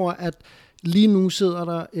 Og jeg tror, at lige nu sidder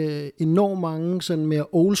der enormt mange sådan mere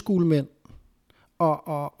old school mænd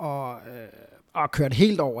og kørt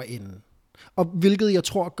helt over inden. Og hvilket jeg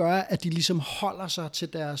tror gør, at de ligesom holder sig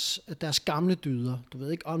til deres gamle dyder. Du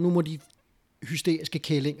ved ikke, og nu må de hysteriske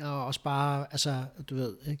kællinger også bare, altså du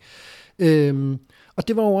ved ikke. Og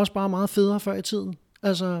det var jo også bare meget federe før i tiden.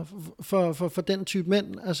 Altså for den type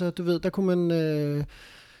mænd, altså du ved, der kunne man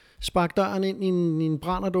sparke døren ind i en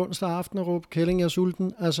brændert onsdag aften og råbe, kælling, jeg er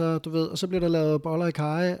sulten, altså du ved, og så bliver der lavet boller i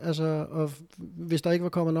kaj, altså, og hvis der ikke var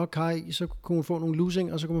kommet nok kaj i, så kunne man få nogle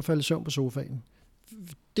lussing, og så kunne man falde i søvn på sofaen.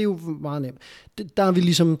 Det er jo meget nemt. Der er vi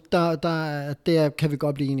ligesom, der kan vi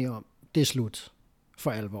godt blive enige om, det er slut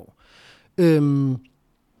for alvor.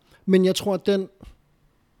 Men jeg tror, at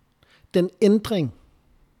den ændring,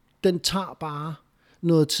 den tager bare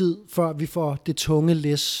noget tid, før vi får det tunge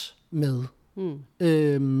læs med.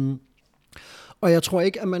 Og jeg tror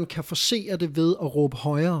ikke, at man kan forsere det ved at råbe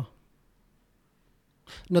højere.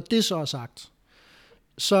 Når det så er sagt,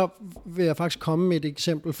 så vil jeg faktisk komme med et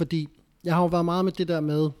eksempel, fordi jeg har jo været meget med det der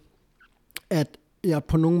med, at jeg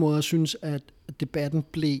på nogle måder synes, at debatten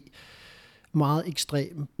blev meget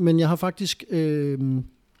ekstrem. Men jeg har faktisk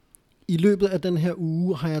i løbet af den her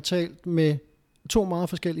uge har jeg talt med 2 meget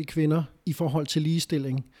forskellige kvinder i forhold til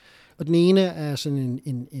ligestilling. Og den ene er sådan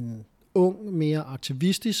en ung, mere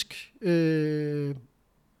aktivistisk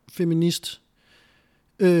feminist.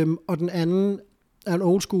 Og den anden er en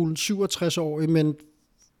old school 67-årig, men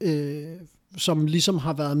som ligesom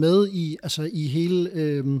har været med i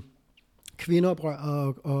hele kvindeoprør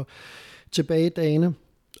og tilbage dagene.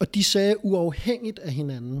 Og de sagde uafhængigt af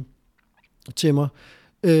hinanden til mig,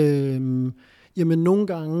 jamen nogle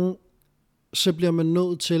gange, så bliver man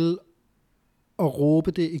nødt til at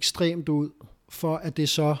råbe det ekstremt ud, for at det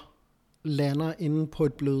så lander inde på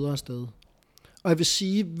et blødere sted. Og jeg vil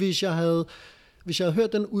sige, hvis jeg havde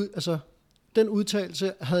hørt den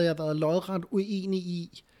udtalelse, havde jeg været lodret uenig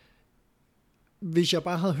i, hvis jeg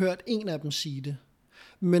bare havde hørt en af dem sige det.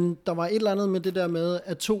 Men der var et eller andet med det der med,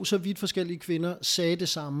 at 2 så vidt forskellige kvinder sagde det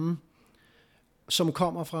samme, som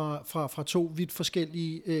kommer fra 2 vidt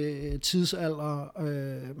forskellige tidsalder.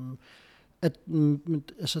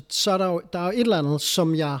 Så er der er jo et eller andet,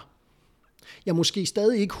 som jeg måske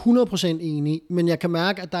stadig ikke 100% enig i, men jeg kan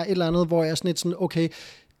mærke, at der er et eller andet, hvor jeg er sådan okay,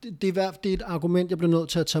 det er et argument, jeg bliver nødt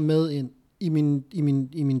til at tage med ind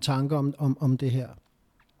i mine tanker om det her.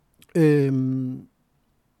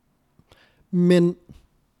 Men,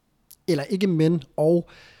 eller ikke men, og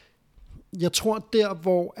jeg tror der,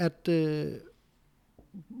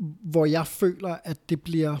 hvor jeg føler, at det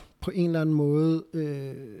bliver på en eller anden måde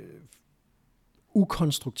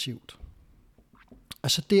ukonstruktivt.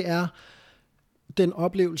 Altså det er den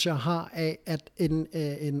oplevelse, jeg har af, at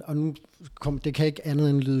og nu det kan ikke andet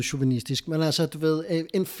end lyde chauvinistisk, men altså, du ved,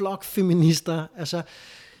 en flok feminister, altså,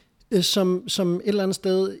 som et eller andet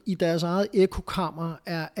sted i deres eget ekokammer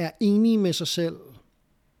er enige med sig selv,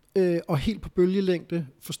 og helt på bølgelængde,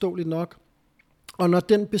 forståeligt nok. Og når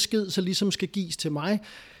den besked så ligesom skal gives til mig,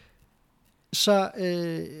 så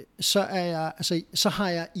har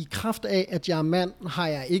jeg i kraft af, at jeg er mand, har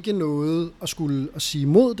jeg ikke noget at sige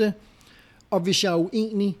mod det. Og hvis jeg er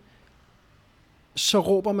uenig, så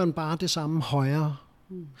råber man bare det samme højere.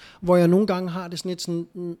 Hvor jeg nogle gange har det sådan lidt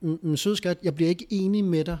sådan, sødskat, jeg bliver ikke enig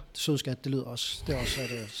med dig. Sødskat, det lyder også,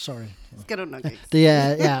 sorry. Skal du nok ikke. Det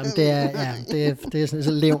er sådan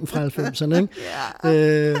så levn fra 90'erne,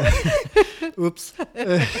 ikke? Ups.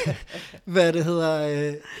 Hvad det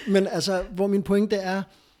hedder. Men altså, hvor min pointe er,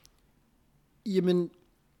 jamen,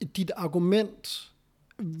 dit argument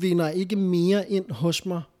vinder ikke mere ind hos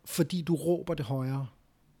mig, fordi du råber det højere.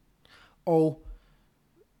 Og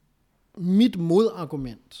mit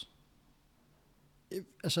modargument,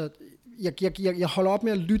 altså, jeg holder op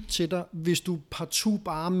med at lytte til dig, hvis du partout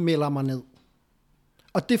bare melder mig ned.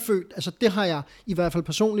 Og det har jeg i hvert fald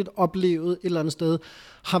personligt oplevet et eller andet sted,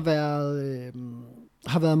 har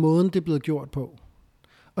været måden, det er blevet gjort på.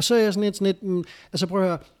 Og så er jeg sådan lidt, altså prøv at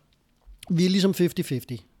høre, vi er ligesom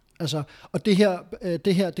 50-50. Altså, og det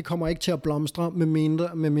her, det kommer ikke til at blomstre,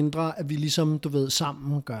 med mindre at vi ligesom, du ved,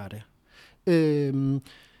 sammen gør det.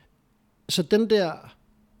 Så den der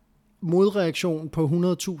modreaktion på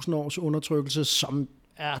 100.000 års undertrykkelse, som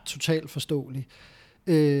er totalt forståelig,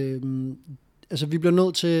 altså vi bliver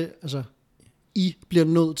nødt til, altså I bliver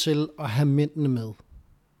nødt til at have mændene med,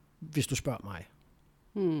 hvis du spørger mig.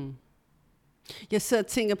 Jeg sidder og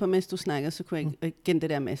tænker på, mens du snakker, så kunne jeg igen det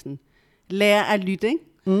der med sådan, lære at lytte,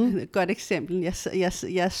 ikke? Godt eksempel.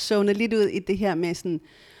 Jeg zoner lidt ud i det her med sådan,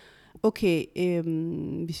 okay,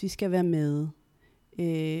 hvis vi skal være med,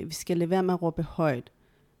 vi skal lade være med at råbe højt.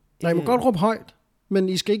 Nej, I må godt råbe højt, men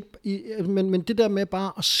I skal ikke, men det der med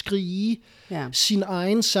bare at skrige sin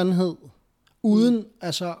egen sandhed, uden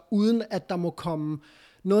at der må komme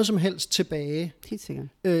noget som helst tilbage. Helt sikkert.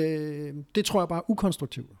 Det tror jeg bare er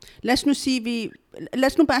ukonstruktivt. Lad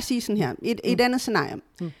os nu bare sige sådan her, et andet scenarie,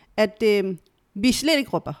 at vi slet ikke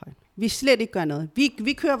råber højt. Vi slet ikke gør noget.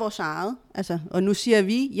 Vi kører vores eget, altså, og nu siger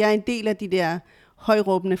vi, jeg er en del af de der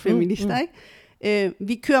højråbende feminister, ikke?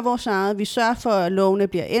 Vi kører vores eget, vi sørger for, at lovene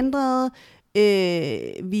bliver ændret,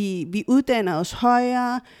 vi uddanner os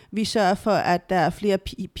højere, vi sørger for, at der er flere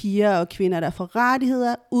piger og kvinder, der får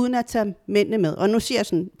rettigheder, uden at tage mændene med. Og nu siger jeg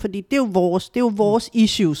sådan, fordi det er jo vores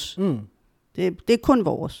issues. Det er kun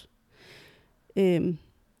vores.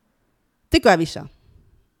 Det gør vi så.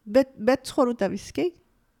 Hvad tror du, der vil ske?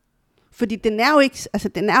 Fordi den er jo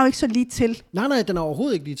ikke så lige til. Nej, den er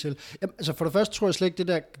overhovedet ikke lige til. Jamen, altså for det første tror jeg slet ikke, det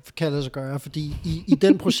der kan lade sig gøre, fordi i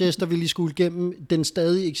den proces, der vil lige skulle igennem den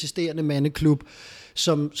stadig eksisterende mandeklub,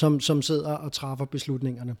 som sidder og træffer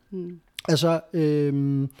beslutningerne. Altså,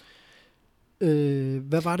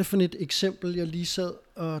 hvad var det for et eksempel, jeg lige sad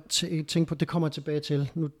og tænkte på, det kommer jeg tilbage til.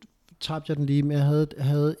 Nu tabte jeg den lige, men jeg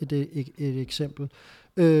havde et eksempel.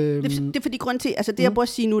 Det er fordi grund til, altså det jeg prøver at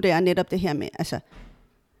sige nu, det er netop det her med, altså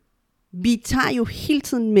vi tager jo hele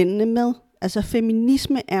tiden mændene med. Altså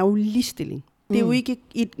feminisme er jo ligestilling. Det er jo ikke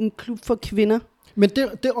en klub for kvinder. Men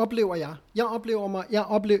det oplever jeg. Jeg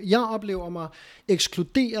oplever mig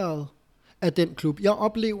ekskluderet af den klub. Jeg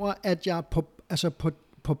oplever, at jeg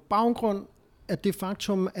på baggrund af det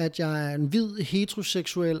faktum, at jeg er en hvid,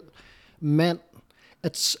 heteroseksuel mand,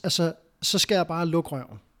 at altså, så skal jeg bare lukke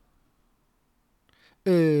røven.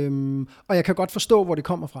 Og jeg kan godt forstå, hvor det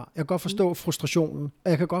kommer fra. Jeg kan godt forstå frustrationen. Og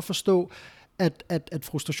jeg kan godt forstå, at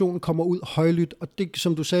frustrationen kommer ud højlydt. Og det,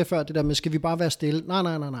 som du sagde før, det der med, skal vi bare være stille?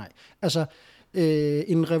 Nej. Altså,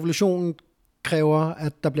 en revolution kræver,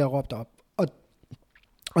 at der bliver råbt op.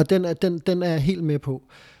 Og den er jeg helt med på.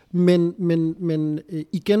 Men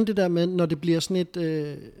igen det der med, når det bliver sådan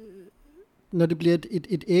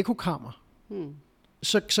et ekokammer,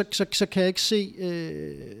 så kan jeg ikke se,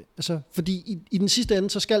 altså, fordi i den sidste ende,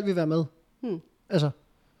 så skal vi være med. Altså,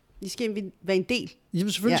 vi skal være en del.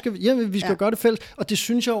 Jamen selvfølgelig skal vi skal gøre det fælles, og det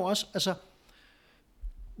synes jeg jo også,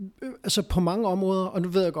 altså på mange områder, og nu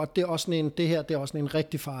ved jeg godt, det er også en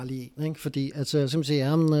rigtig farlig en, ikke? Fordi altså, som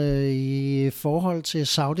siger, i forhold til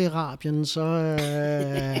Saudi-Arabien, så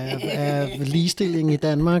er ligestilling i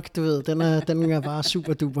Danmark, du ved, den er bare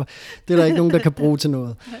super duper. Det er der ikke nogen, der kan bruge til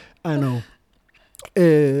noget. I know.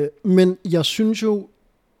 Men jeg synes jo,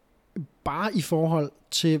 bare i forhold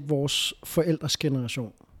til vores forældres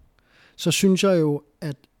generation, så synes jeg jo,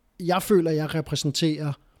 at jeg føler, at jeg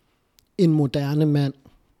repræsenterer en moderne mand,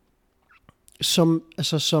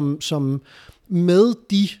 som med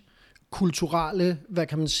de kulturelle, hvad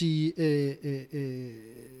kan man sige,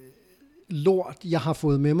 lort, jeg har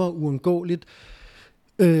fået med mig uundgåeligt,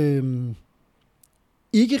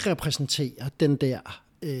 ikke repræsenterer den der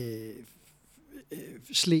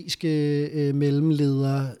slæske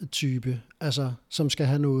mellemleder-type, altså som skal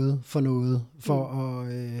have noget for at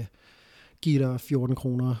give dig 14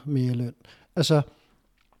 kroner mere løn. Altså,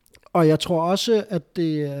 og jeg tror også, at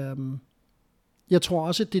det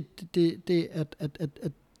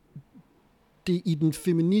at det i den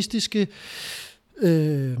feministiske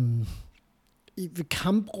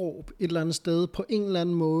kampråb et eller andet sted på en eller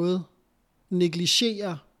anden måde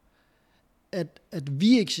negligerer, at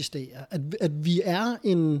vi eksisterer, at vi er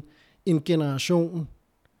en generation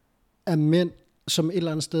af mænd, som et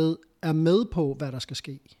eller andet sted er med på, hvad der skal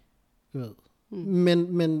ske. Du ved.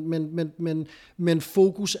 Men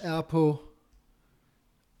fokus er på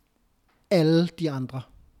alle de andre,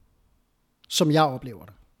 som jeg oplever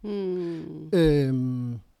det.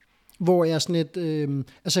 Hvor jeg sådan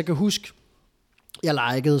altså jeg kan huske,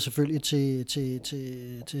 jeg likede selvfølgelig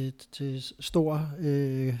til stor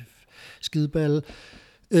skideballe.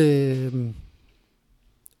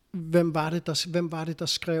 Hvem var det, der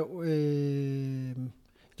skrev?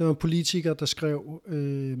 Der var en politiker, der skrev,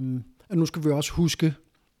 at nu skal vi også huske,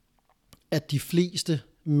 at de fleste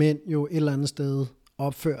mænd jo et eller andet sted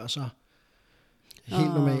opfører sig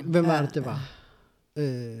helt normalt. Hvem var det var?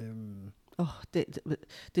 Det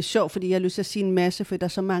er sjovt, fordi jeg har lyst til at sige en masse, for der er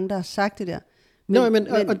så mange, der har sagt det der.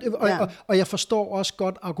 Og jeg forstår også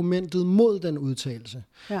godt argumentet mod den udtalelse.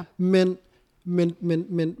 Ja. Men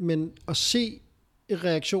at se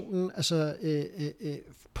reaktionen altså,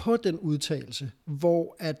 på den udtalelse,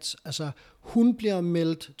 hvor at, altså, hun bliver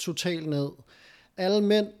meldt totalt ned. Alle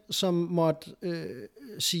mænd, som måtte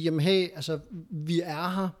sige, jamen hey, altså, vi er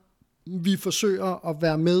her, vi forsøger at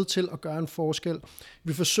være med til at gøre en forskel.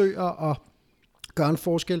 Vi forsøger at gøre en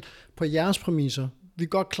forskel på jeres præmisser. Vi er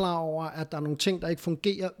godt klar over, at der er nogle ting, der ikke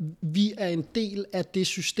fungerer. Vi er en del af det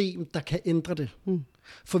system, der kan ændre det.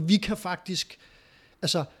 For vi kan faktisk,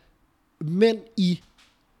 altså mænd i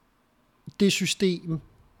det system,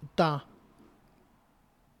 der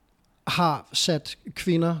har sat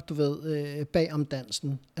kvinder, du ved, bag om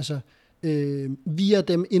dansen. Altså, vi er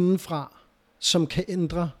dem indenfra, som kan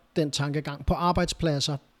ændre den tankegang på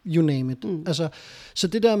arbejdspladser, you name it. Altså, så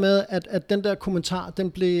det der med, at den der kommentar,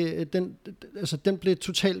 den blev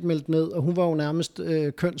totalt meldt ned, og hun var jo nærmest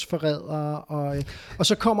kønsforræder, og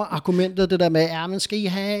så kommer argumentet det der med, ja, men skal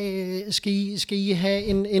I have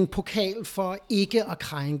en pokal for ikke at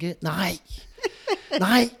krænke?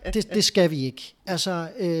 Nej, det skal vi ikke. Altså,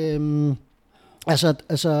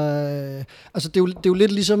 det er jo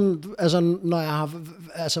lidt ligesom, altså, når jeg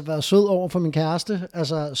har været sød over for min kæreste,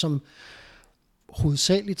 altså, som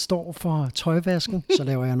hovedsageligt står for tøjvasken, så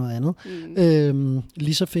laver jeg noget andet.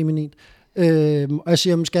 Lige så feminint. Og jeg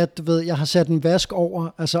siger, skat, du ved, jeg har sat en vask over,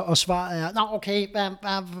 altså, og svaret er, nå okay, hvad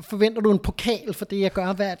forventer du en pokal for det, jeg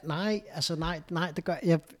gør? Nej, det gør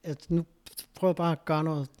jeg. Nu prøver jeg bare at gøre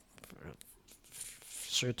noget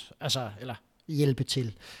sødt, altså, eller hjælpe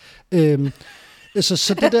til.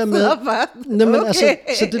 Så det der med,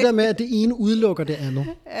 så det der med, at det ene udelukker det andet,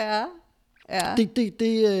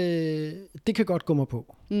 det kan godt gå mig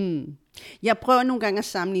på. Jeg prøver nogle gange at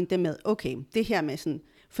sammenligne det med, okay, det her med sådan,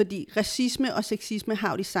 fordi racisme og sexisme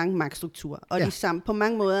har jo de samme magtstrukturer, og de samme, på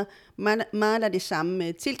mange måder meget af det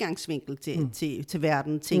samme tilgangsvinkel til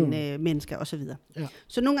verden, tingene, mennesker osv. Ja.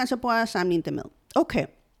 Så nogle gange så prøver jeg at sammenligne det med, okay,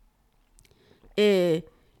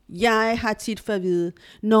 jeg har tit for at vide,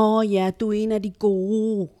 nå ja, du er en af de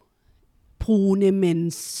gode, brune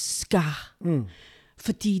mennesker,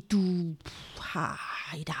 fordi du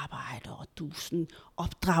har et arbejde, og du sådan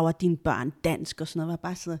opdrager dine børn dansk og sådan noget.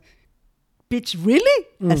 Bare så, bitch,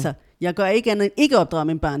 really? Altså, jeg gør ikke andet end ikke opdrage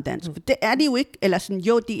mine børn dansk, for det er de jo ikke. Eller sådan,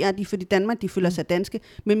 jo, de er de, fordi Danmark, de føler sig danske,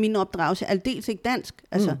 men min opdragelse er aldeles ikke dansk.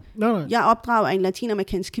 Altså, jeg opdrager en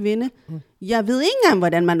latinamerikansk kvinde. Jeg ved ikke engang,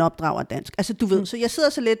 hvordan man opdrager dansk. Altså, du ved, så jeg sidder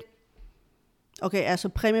så lidt, okay, altså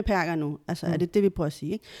præmiepærker nu. Altså, er det, vi prøver at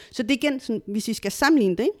sige, ikke? Så det er igen, sådan, hvis I skal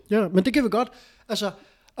sammenligne det, ikke? Ja, men det kan vi godt. Altså,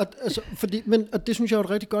 og det synes jeg er et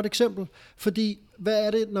rigtig godt eksempel. Fordi, hvad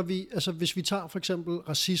er det, når vi, altså hvis vi tager for eksempel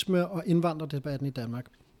racisme og indvandrerdebatten i Danmark.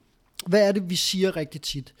 Hvad er det, vi siger rigtig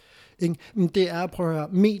tit? Ikke? Det er, prøv at høre,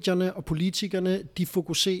 medierne og politikerne, de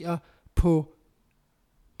fokuserer på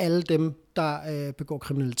alle dem, der begår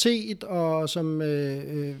kriminalitet, og som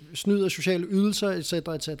snyder sociale ydelser, etc.,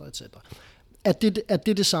 etc., etc. Er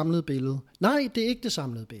det samlede billede? Nej, det er ikke det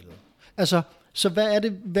samlede billede. Altså, så hvad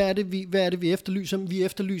er det, vi efterlyser? Vi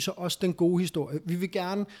efterlyser også den gode historie. Vi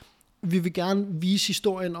vil gerne vise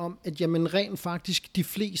historien om, at jamen rent faktisk de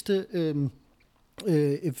fleste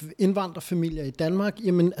indvandrerfamilier i Danmark,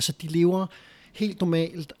 jamen altså de lever helt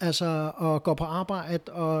normalt, altså og går på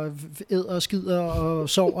arbejde og æder og skider og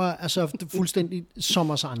sover, altså fuldstændig som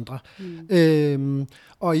os andre.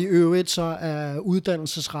 Og i øvrigt så er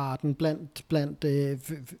uddannelsesraten blandt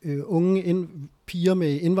unge piger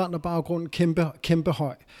med indvandrerbaggrund kæmpe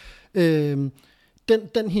høj.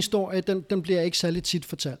 Den historie, den bliver ikke særlig tit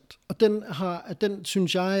fortalt. Og den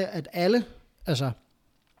synes jeg, at alle altså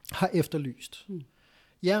har efterlyst.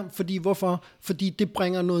 Ja, hvorfor? Fordi det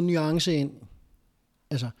bringer noget nuance ind.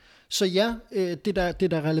 Altså, så ja, det er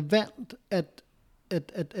da relevant at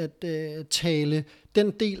tale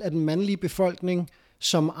den del af den mandlige befolkning,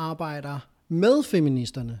 som arbejder med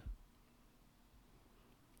feministerne,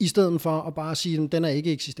 i stedet for at bare sige, at den er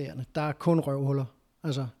ikke eksisterende. Der er kun røvhuller,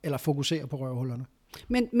 altså, eller fokusere på røvhullerne.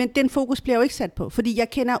 Men den fokus bliver jo ikke sat på, fordi jeg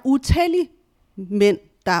kender utallige mænd,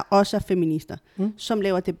 der også er feminister, som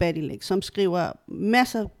laver debatindlæg, som skriver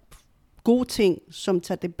masser gode ting, som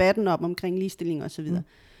tager debatten op omkring ligestilling og så videre.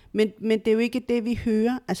 Men det er jo ikke det, vi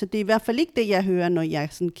hører. Altså, det er i hvert fald ikke det, jeg hører, når jeg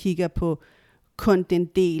sådan kigger på kun den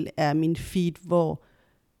del af min feed, hvor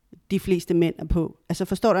de fleste mænd er på. Altså,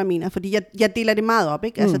 forstår du, hvad jeg mener? Fordi jeg deler det meget op,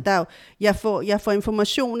 ikke? Altså, der er jo, jeg får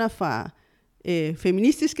informationer fra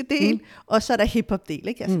feministiske del, og så er der hiphop del,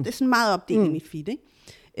 ikke? Altså, det er sådan meget opdelt i mit feed, ikke?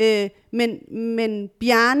 Men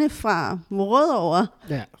Bjarne fra Rødovre,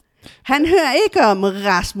 han hører ikke om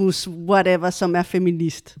Rasmus whatever, som er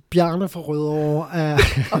feminist. Bjarne fra Rødovre er...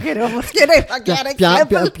 Okay, det var måske det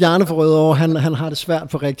forkerte Bjarne fra Rødovre, han har det svært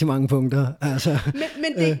på rigtig mange punkter. Altså.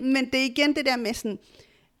 Men det er igen det der med sådan...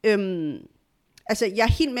 altså, jeg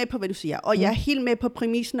er helt med på, hvad du siger, og jeg er helt med på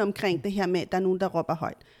præmissen omkring det her med, at der er nogen, der råber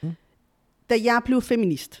højt. Da jeg blev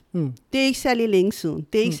feminist, det er ikke særlig længe siden.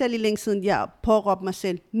 Det er ikke særlig længe siden, jeg påråbte mig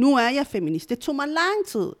selv. Nu er jeg feminist. Det tog mig lang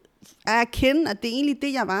tid at erkende, at det er egentlig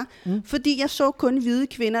det, jeg var. Fordi jeg så kun hvide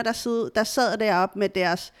kvinder, der sad deroppe med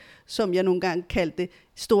deres, som jeg nogle gange kaldte det,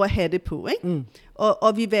 store hatte på. Ikke?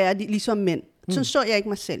 Og vi var ligesom mænd. Sådan så jeg ikke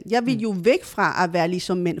mig selv. Jeg ville jo væk fra at være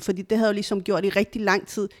ligesom mænd, fordi det havde jo ligesom gjort i rigtig lang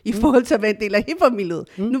tid, i forhold til at være en del af hiphop-miljøet.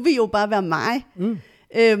 Nu vil jeg jo bare være mig.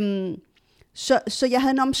 Så jeg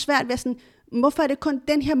havde enormt svært ved sådan, hvorfor er det kun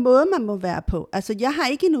den her måde, man må være på? Altså, jeg har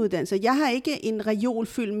ikke en uddannelse. Jeg har ikke en reol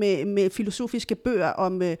fyldt med filosofiske bøger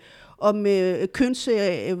om køns,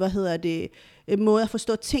 måde at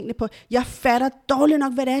forstå tingene på. Jeg fatter dårligt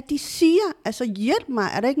nok, hvad det er, de siger. Altså, hjælp mig.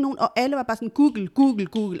 Er der ikke nogen? Og alle var bare sådan,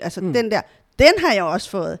 Google. Altså, den har jeg også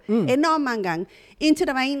fået enormt mange gange. Indtil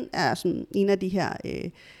der var en af de her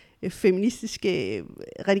feministiske,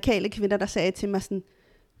 radikale kvinder, der sagde til mig sådan,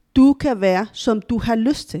 du kan være, som du har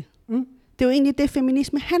lyst til. Det er jo egentlig det,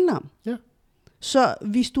 feminisme handler om. Ja. Så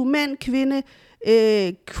hvis du er mand, kvinde,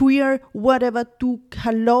 queer, whatever, du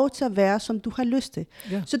har lov til at være, som du har lyst til.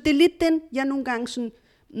 Ja. Så det er lidt den, jeg nogle gange sådan,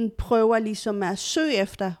 prøver ligesom at søge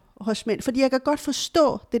efter hos mænd. Fordi jeg kan godt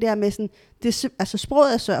forstå det der med sådan, altså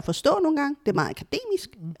sproget er så at forstå nogle gange, det er meget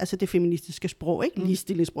akademisk, altså det feministiske sprog, ikke?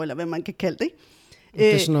 Ligestillingssprog, eller hvad man kan kalde det,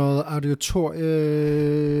 Det er sådan noget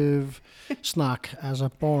auditorie-snak, altså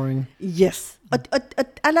boring. Yes. Og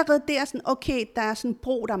allerede der er sådan, okay, der er sådan en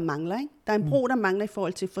bro, der mangler. Ikke? Der er en bro, der mangler i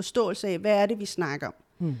forhold til forståelse af, hvad er det, vi snakker om.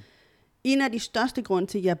 En af de største grunde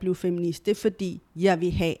til, at jeg blev feminist, det er fordi, jeg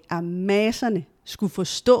vil have, at masserne skulle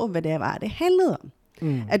forstå, hvad det var, det handlede om.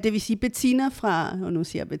 At det vil sige, Bettina fra, og nu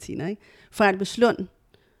siger jeg Bettina, ikke? Fra Albertslund,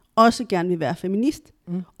 også gerne vil være feminist,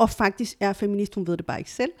 og faktisk er feminist, hun ved det bare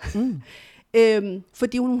ikke selv.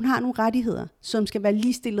 Fordi hun har nogle rettigheder, som skal være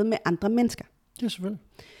ligestillet med andre mennesker. Ja, selvfølgelig.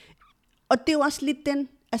 Og det er jo også lidt den,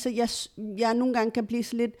 altså jeg nogle gange kan blive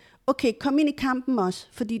så lidt, okay, kom ind i kampen også,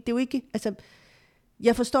 fordi det er jo ikke, altså,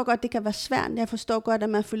 jeg forstår godt, det kan være svært, jeg forstår godt, at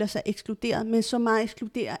man føler sig ekskluderet, men så meget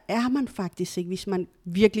ekskluderet er man faktisk ikke, hvis man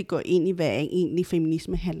virkelig går ind i, hvad egentlig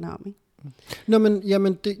feminisme handler om, ikke? Nå, men,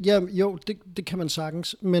 jamen, det kan man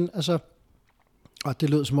sagtens, men altså, det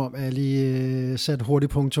lød som om, at jeg lige satte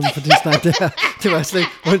hurtigt punktum, fordi snart det var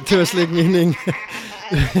slet ikke meningen.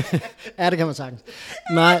 Ja, det kan man sagtens.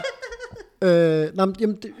 Nej,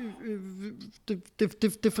 jamen,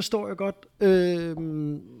 det forstår jeg godt.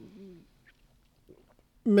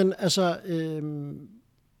 Men altså,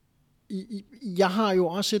 jeg har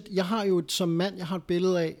jo som mand, jeg har et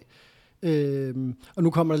billede af, og nu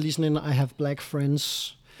kommer der lige sådan en I have black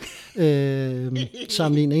friends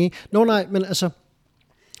sammenligning, ikke? Nej, men altså,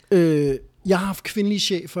 jeg har haft kvindelige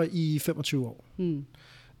chefer i 25 år.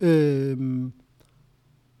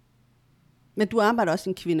 Men du arbejder også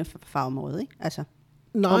i en kvindefagområde, ikke? Altså,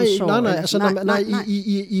 nej,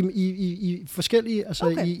 i forskellige, altså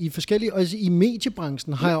okay. i forskellige, og i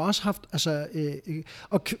mediebranchen har jeg også haft, altså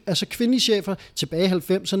kvindelige chefer tilbage i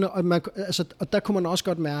 90'erne, og der kunne man også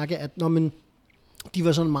godt mærke, at de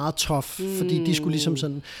var sådan meget tough, fordi de skulle ligesom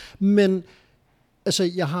sådan, men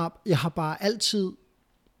altså jeg har bare altid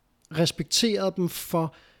respekteret dem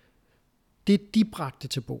for det, de bragte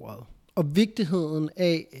til bordet, og vigtigheden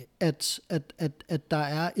af, at der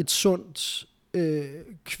er et sundt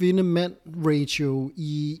kvinde-mand-ratio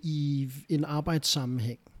i en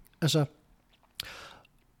arbejdssammenhæng. Altså,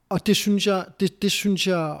 og det synes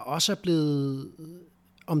jeg også er blevet,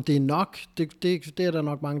 om det er nok, det er der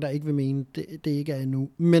nok mange, der ikke vil mene, det ikke er endnu.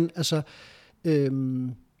 Men altså,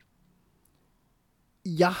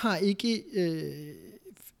 jeg har ikke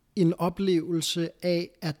en oplevelse af,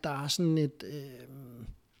 at der er sådan et,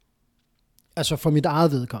 altså for mit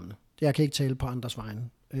eget vedkommende, jeg kan ikke tale på andres vegne,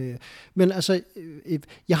 men altså,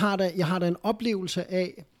 jeg har da en oplevelse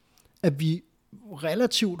af, at vi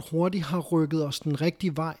relativt hurtigt har rykket os den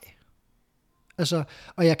rigtige vej. Altså,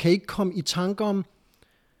 og jeg kan ikke komme i tanke om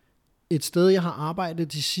et sted, jeg har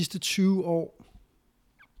arbejdet de sidste 20 år,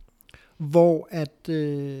 hvor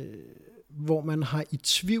man har i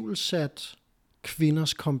tvivl sat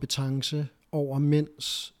kvinders kompetence over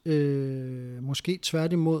mænds, måske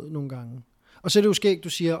tværtimod nogle gange. Og så er det jo skægt, du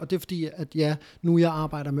siger, og det er fordi, at ja, nu jeg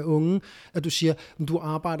arbejder med unge, at du siger, men du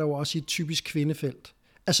arbejder jo også i et typisk kvindefelt.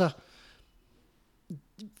 Altså,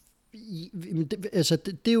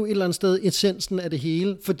 det er jo et eller andet sted essensen af det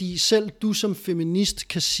hele, fordi selv du som feminist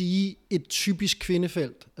kan sige et typisk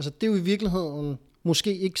kvindefelt. Altså, det er jo i virkeligheden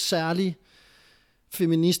måske ikke særlig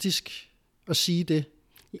feministisk at sige det.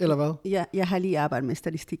 Eller hvad? Jeg har lige arbejdet med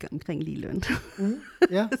statistik omkring ligeløn.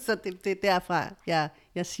 Ja. Så det er derfra,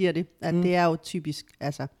 jeg siger det. At det er jo typisk,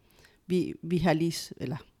 altså, vi har lige,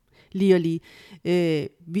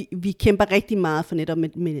 vi kæmper rigtig meget for netop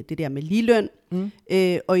med det der med ligeløn.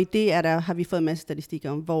 Og i det har vi fået en masse statistikker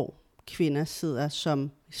om, hvor kvinder sidder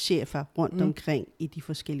som chefer rundt omkring i de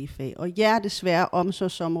forskellige fag. Og ja, desværre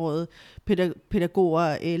omsorgsområdet,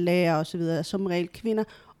 pædagoger, lærer osv., som regel kvinder,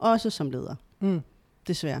 også som ledere.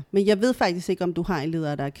 Desværre. Men jeg ved faktisk ikke, om du har en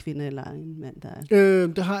leder, der er kvinde, eller en mand, der er...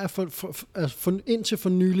 Det har jeg indtil for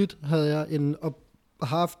nyligt havde jeg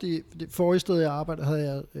haft i det forrige sted, jeg arbejdede,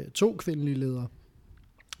 havde jeg 2 kvindelige ledere.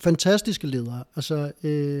 Fantastiske ledere. Altså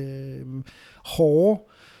hårde,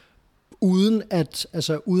 uden at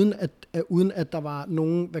der var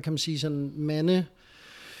nogen, hvad kan man sige, sådan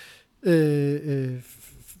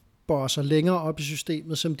bosser længere op i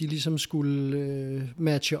systemet, som de ligesom skulle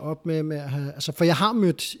matche op med at have, altså, for jeg har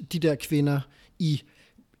mødt de der kvinder i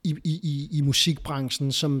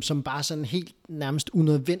musikbranchen, som bare sådan helt nærmest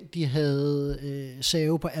unødvendigt havde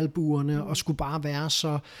save på albuerne, og skulle bare være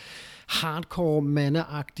så hardcore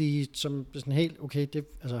mandeagtige, som sådan helt, okay, det,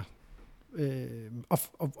 altså,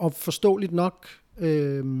 og forståeligt nok.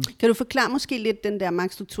 Kan du forklare måske lidt den der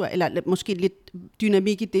magtstruktur, eller måske lidt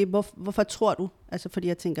dynamik i det? Hvorfor tror du? Altså fordi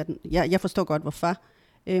jeg tænker, jeg forstår godt hvorfor.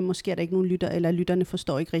 Måske er der ikke nogen lytter, eller lytterne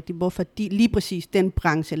forstår ikke rigtigt, hvorfor lige præcis den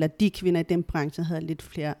branche, eller de kvinder i den branche havde lidt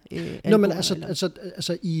flere Nå, men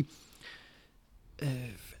altså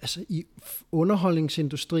altså i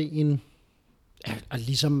underholdningsindustrien, og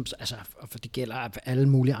ligesom, altså, for det gælder alle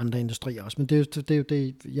mulige andre industrier også, men det er jo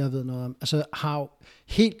det, jeg ved noget om, altså har jo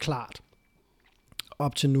helt klart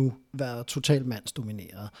op til nu været totalt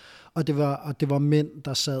mandsdomineret. Og det var mænd,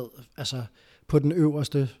 der sad altså, på den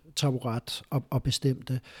øverste taburet og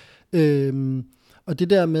bestemte. Og det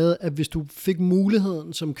der med, at hvis du fik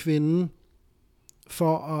muligheden som kvinde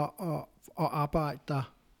for at arbejde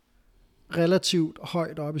der relativt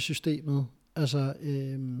højt op i systemet, altså,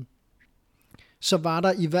 så var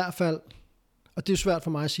der i hvert fald, og det er jo svært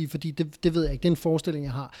for mig at sige, fordi det ved jeg ikke, det er en forestilling,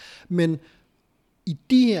 jeg har, men i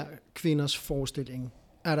de her kvinders forestilling,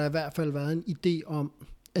 er der i hvert fald været en idé om,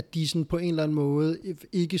 at de sådan på en eller anden måde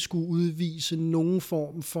ikke skulle udvise nogen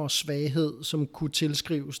form for svaghed, som kunne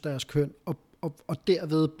tilskrives deres køn, og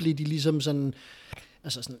derved blev de ligesom sådan,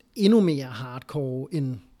 altså sådan endnu mere hardcore,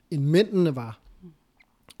 end mændene var.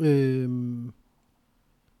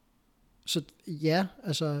 Så ja,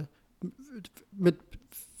 altså, men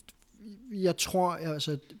jeg tror,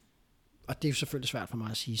 altså, og det er jo selvfølgelig svært for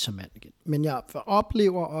mig at sige som mand igen, men jeg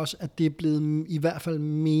oplever også, at det er blevet i hvert fald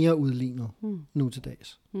mere udlignet nu til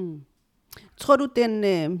dags. Tror du,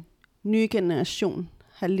 den nye generation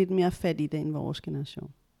har lidt mere fat i det end vores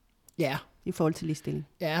generation? Ja. I forhold til ligestilling?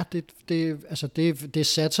 Ja, det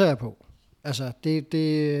satser jeg på. Altså, det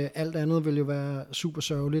alt andet vil jo være super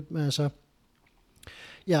sørgeligt, men altså,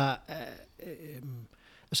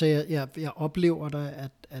 jeg oplever da,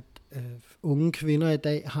 at unge kvinder i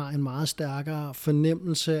dag har en meget stærkere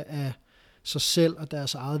fornemmelse af sig selv og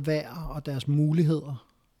deres eget værd og deres muligheder.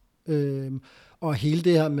 Og hele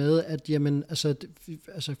det her med, at jamen,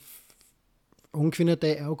 altså, unge kvinder i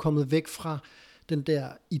dag er jo kommet væk fra den der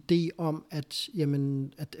idé om, at,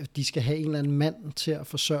 jamen, at de skal have en eller anden mand til at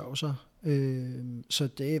forsørge sig. Så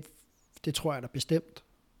det tror jeg da bestemt.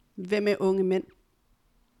 Hvem er unge mænd?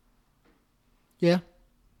 Ja,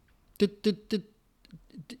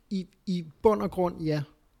 i bund og grund, ja.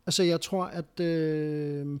 Altså, jeg tror, at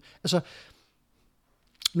altså,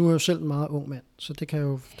 nu er jeg jo selv en meget ung mand, så det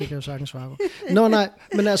kan jeg jo sagtens svare på. Nej,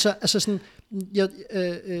 men altså sådan,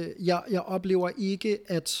 jeg oplever ikke,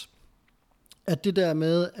 at det der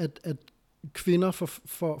med, at kvinder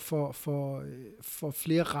får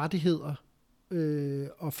flere rettigheder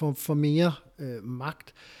og får mere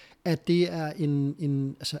magt, at det er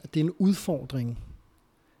altså, det er en udfordring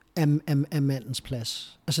af mandens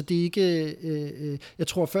plads. Altså det er ikke, jeg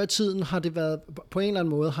tror før i tiden har det været, på en eller anden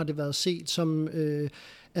måde har det været set som,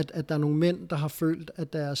 at der er nogle mænd, der har følt,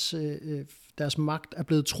 at deres magt er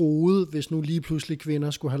blevet truet, hvis nu lige pludselig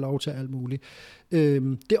kvinder skulle have lov til alt muligt.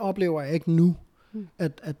 Det oplever jeg ikke nu,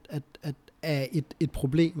 at er et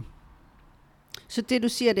problem. Så det du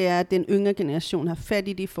siger, det er, at den yngre generation har fat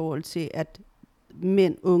i det i forhold til, at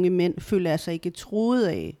unge mænd føler sig ikke truet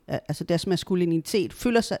af, altså deres maskulinitet,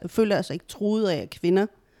 føler sig ikke truet af kvinder,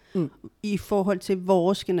 i forhold til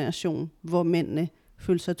vores generation, hvor mændene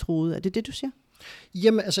føler sig truet. Er det det, du siger?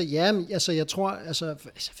 Jamen, altså ja, altså jeg tror, altså jeg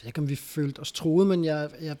ved ikke, om vi følte os truet, men jeg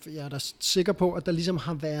er da sikker på, at der ligesom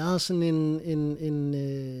har været sådan en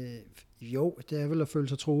jo, det er vel at føle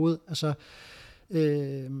sig truet. Altså,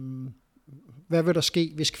 hvad vil der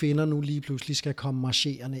ske, hvis kvinder nu lige pludselig skal komme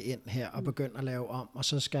marcherende ind her og begynde at lave om, og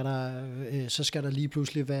så skal der lige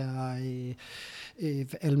pludselig være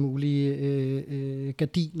alle mulige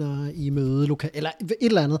gardiner i mødelokal, eller et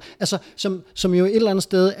eller andet, altså som jo et eller andet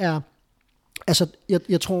sted er, altså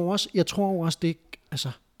jeg tror også det,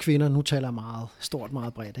 altså kvinder, nu taler jeg meget stort,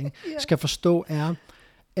 meget bredt, ikke? Skal forstå er,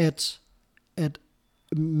 at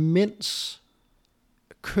mænds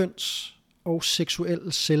køns og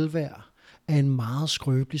seksuelle selvværd er en meget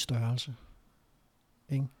skrøbelig størrelse.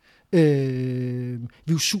 Ikke? Vi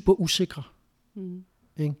er jo super usikre.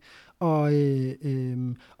 Ikke? Og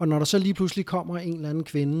når der så lige pludselig kommer en eller anden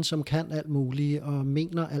kvinde, som kan alt muligt og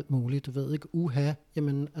mener alt muligt, du ved ikke,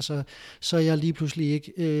 jamen altså, så er jeg lige pludselig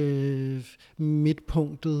ikke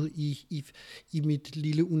midtpunktet i mit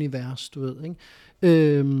lille univers, du ved, ikke?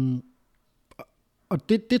 Og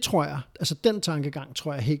det tror jeg, altså den tankegang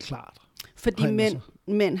tror jeg helt klart. Fordi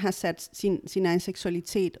mænd har sat sin egen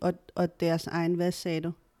seksualitet og deres egen, hvad sagde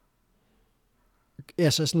du?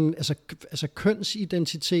 Altså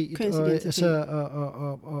kønsidentitet.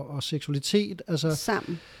 Og seksualitet. Altså,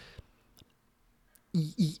 sammen.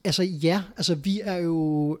 Vi er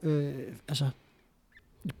jo,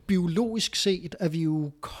 biologisk set er vi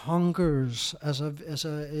jo conquerors.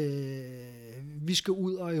 Vi skal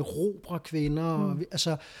ud og erobre kvinder,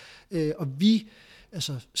 og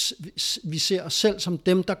vi ser os selv som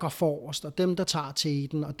dem, der går forrest, og dem, der tager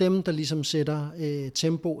teten, og dem, der ligesom sætter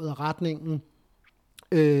tempoet og retningen.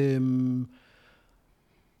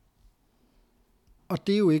 Og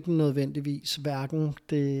det er jo ikke nødvendigvis hverken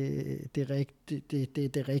det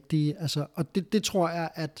rigtige. Altså, og det tror jeg,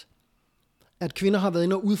 at kvinder har været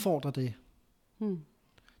inde og udfordre det.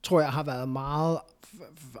 Tror jeg har været meget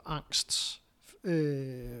angst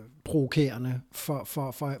provokerende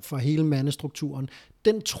for hele mandestrukturen.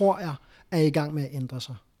 Den tror jeg er i gang med at ændre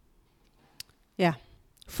sig. Ja,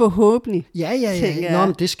 forhåbentlig. Ja. Nå,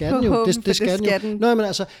 men det skal den jo. Det skal den jo. Nå, men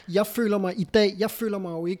altså, jeg føler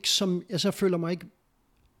mig jo ikke som, jeg føler mig ikke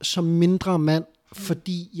som mindre mand,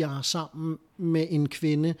 fordi jeg er sammen med en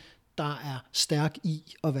kvinde, der er stærk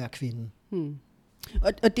i at være kvinde.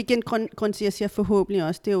 Og det er igen grund til, at jeg siger forhåbentlig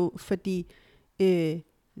også, det er jo fordi,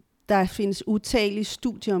 der findes utallige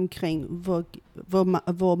studier omkring,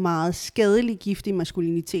 hvor meget skadelig giftig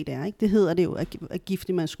maskulinitet er. Ikke? Det hedder det jo, at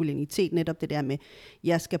giftig maskulinitet, netop det der med,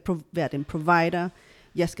 jeg skal være den provider,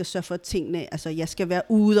 jeg skal sørge for tingene, altså jeg skal være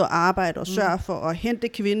ude og arbejde og sørge for at hente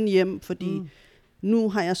kvinden hjem, fordi nu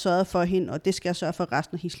har jeg sørget for hende, og det skal jeg sørge for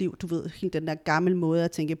resten af hendes liv. Du ved, hele den der gamle måde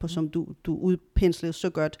at tænke på, som du udpenslede så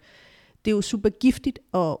godt. Det er jo super giftigt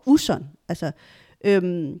og usund. Altså,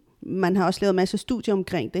 man har også lavet en masse studier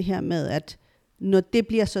omkring det her med, at når det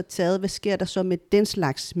bliver så taget, hvad sker der så med den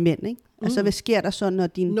slags mænd? Ikke? Altså, hvad sker der så, når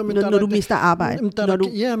du mister arbejde?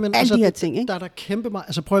 Alle de her ting, ikke? Der er der kæmpe meget.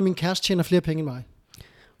 Altså, prøv at min kæreste tjener flere penge end mig.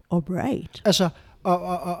 Alright. Altså,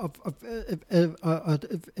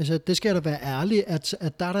 altså, det skal jeg da være ærlig,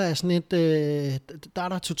 at der er sådan et, der er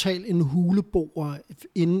der totalt en huleboer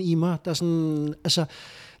inde i mig, der sådan, altså,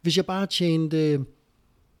 hvis jeg bare tjente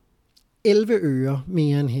 11 øre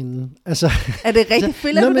mere end hende. Altså, er det rigtigt?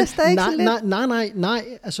 Føler du det stadig lidt? Nej,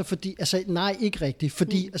 altså fordi, altså nej, ikke rigtigt,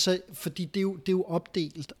 fordi, fordi det er jo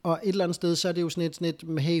opdelt, og et eller andet sted, så er det jo sådan et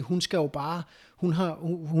hey, hun skal jo bare,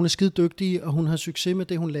 hun er skide dygtig, og hun har succes med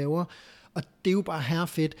det, hun laver, og det er jo bare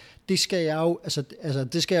herrefedt. Det skal jeg jo, altså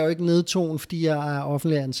det skal jeg jo ikke nedtone, fordi jeg er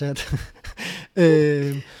offentlig ansat.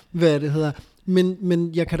 Hvad det hedder.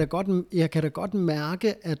 Men jeg kan da godt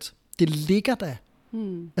mærke, at det ligger der.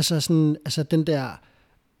 Altså den der,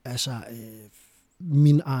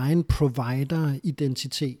 min egen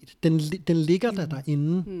provider-identitet, den ligger der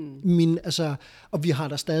derinde. Og vi har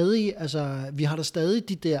der stadig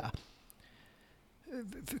de der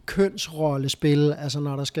kønsrollespil, altså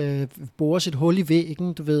når der skal bores et hul i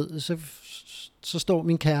væggen, du ved, så står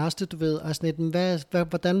min kæreste, du ved, og sådan et,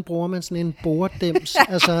 hvordan bruger man sådan en boredems,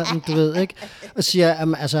 altså, du ved, ikke? Og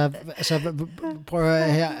siger, altså prøv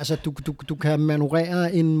her, altså, du kan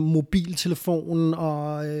manøvrere en mobiltelefon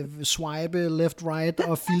og swipe left, right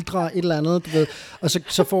og filtre et eller andet, du ved, og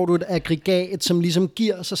så får du et aggregat, som ligesom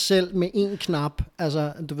giver sig selv med en knap,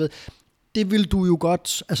 altså, du ved, det vil du jo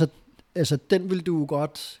godt, altså den vil du jo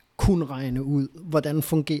godt kunne regne ud, hvordan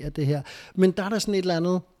fungerer det her, men der er der sådan et eller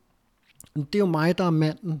andet. Det er jo mig, der er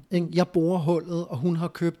manden. Ikke? Jeg borer hullet, og hun har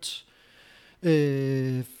købt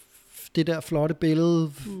det der flotte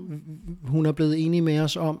billede, hun er blevet enig med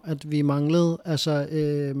os om, at vi manglede. Altså,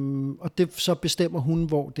 og det, så bestemmer hun,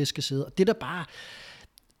 hvor det skal sidde. Og det er da bare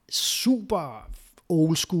super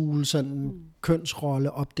old school, sådan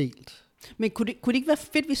kønsrolle opdelt. Men kunne det ikke være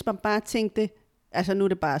fedt, hvis man bare tænkte, altså nu er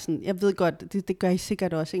det bare sådan, jeg ved godt, det gør I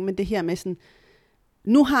sikkert også, ikke? Men det her med sådan,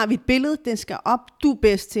 nu har vi et billede, den skal op, du er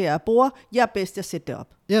bedst til at bore, jeg er bedst til at sætte det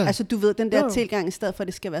op. Yeah. Altså du ved, den der tilgang, i stedet for, at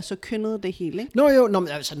det skal være så kønnet det hele, ikke? Men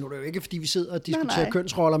altså, nu er det jo ikke, fordi vi sidder og diskuterer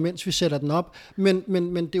kønsroller, mens vi sætter den op, men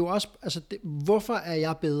det er jo også, altså, hvorfor er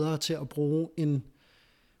jeg bedre til at bruge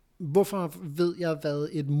hvorfor ved jeg, hvad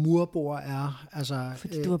et murbord er? Altså,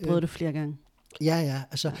 fordi du har prøvet det flere gange. Ja,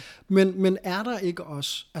 altså, men er der ikke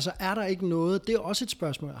også, altså er der ikke noget, det er også et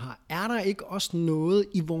spørgsmål, jeg har, er der ikke også noget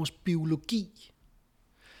i vores biologi,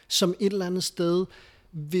 som et eller andet sted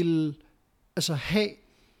vil altså have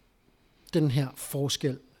den her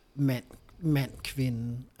forskel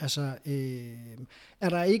mand-kvinde. Altså, er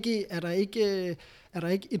der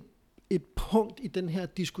ikke et punkt i den her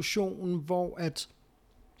diskussion, hvor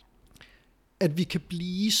at vi kan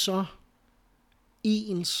blive så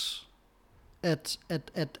ens, at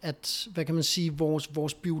hvad kan man sige,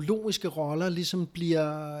 vores biologiske roller ligesom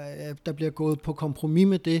der bliver gået på kompromis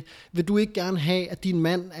med det. Vil du ikke gerne have, at din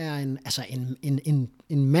mand er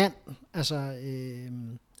en mand? Altså,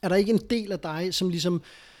 er der ikke en del af dig,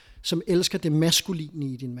 som elsker det maskuline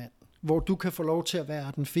i din mand? Hvor du kan få lov til at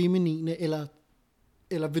være den feminine,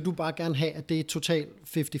 eller vil du bare gerne have, at det er totalt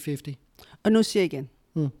 50-50? Og nu siger jeg igen,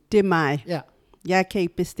 det er mig. Ja. Jeg kan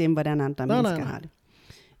ikke bestemme, hvordan andre mennesker har det.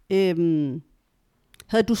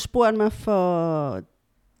 Havde du spurgt mig for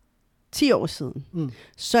 10 år siden,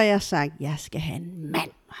 så har jeg sagt, jeg skal have en mand,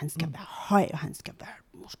 og han skal være høj, og han skal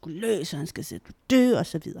være muskuløs, og han skal sidde på død, og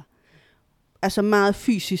så videre. Altså meget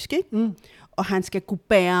fysisk, ikke? og han skal kunne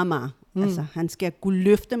bære mig. Altså, han skal kunne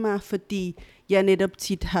løfte mig, fordi jeg netop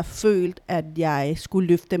tit har følt, at jeg skulle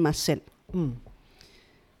løfte mig selv.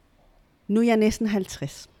 Nu er jeg næsten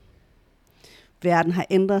 50. Verden har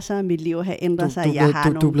ændret sig, mit liv har ændret sig.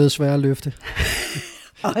 Du er blevet svær at løfte.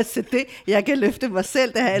 Også det. Jeg kan løfte mig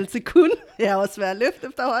selv, det har jeg altid kun. Jeg har også svært at løfte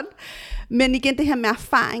efterhånden. Men igen, det her med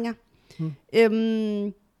erfaringer.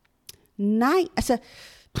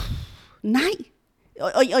 Nej.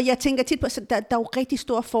 Og jeg tænker tit på, så der er jo rigtig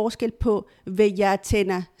stor forskel på, hvad jeg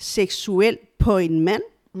tænder seksuelt på en mand,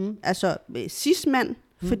 altså cis-mand,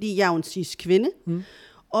 fordi jeg er jo en cis-kvinde,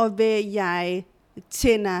 og hvad jeg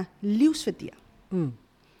tænder livsværdier.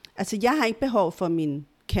 Altså, jeg har ikke behov for, at min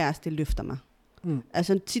kæreste løfter mig.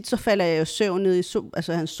 Altså, tit så falder jeg jo søvn ned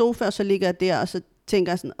i hans sofa, og så ligger jeg der, og så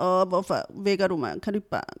tænker jeg sådan, hvorfor vækker du mig? Kan du ikke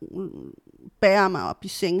bare bære mig op i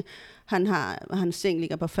sengen? Hans seng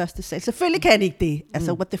ligger på første sal. Selvfølgelig kan han ikke det.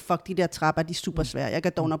 Altså, what the fuck, de der trapper, de er super svære. Jeg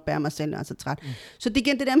kan dog nok bære mig selv, når jeg er så træt. Så det er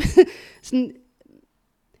igen det der med sådan,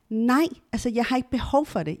 nej, altså jeg har ikke behov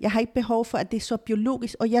for det. Jeg har ikke behov for, at det er så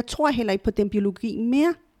biologisk, og jeg tror heller ikke på den biologi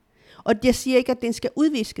mere. Og jeg siger ikke, at den skal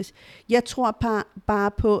udviskes. Jeg tror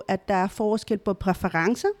bare på, at der er forskel på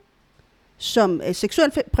præferencer, som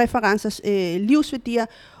seksuelle præferencer, livsværdier,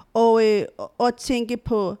 og tænke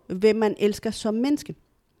på, hvem man elsker som menneske.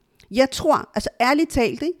 Jeg tror, altså ærligt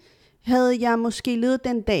talt, havde jeg måske levet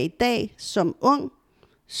den dag i dag som ung,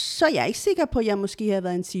 så er jeg ikke sikker på, at jeg måske har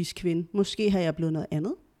været en cis-kvinde. Måske har jeg blevet noget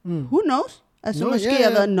andet. Who knows? Altså måske har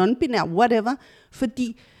jeg været non-binær, whatever.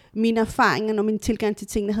 Fordi mine erfaringer og min tilgang til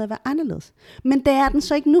tingene havde været anderledes. Men det er den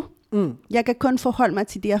så ikke nu. Jeg kan kun forholde mig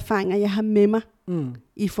til de erfaringer, jeg har med mig,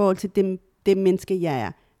 i forhold til det menneske, jeg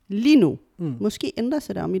er lige nu. Måske ændrer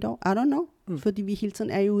sig det om et år. I don't know. Fordi vi hele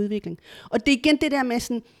tiden er i udvikling. Og det er igen det der med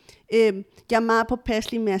sådan, jeg er meget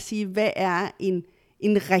påpasselig med at sige, hvad er en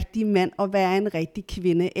rigtig mand, og hvad er en rigtig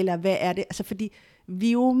kvinde, eller hvad er det? Altså fordi vi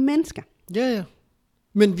er jo mennesker. Ja.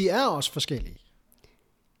 Men vi er også forskellige.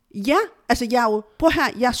 Ja, altså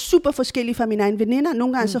jeg er super forskellig fra mine egne veninder.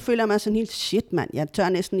 Nogle gange så føler jeg mig sådan helt, shit mand, jeg tør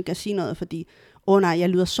næsten ikke at sige noget, fordi, nej, jeg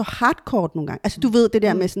lyder så hardcore nogle gange. Altså du ved det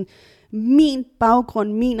der med sådan, min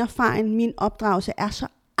baggrund, min erfaring, min opdragelse er så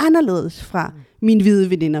anderledes fra mine hvide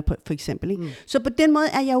veninder for eksempel. Ikke? Så på den måde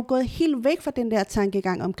er jeg jo gået helt væk fra den der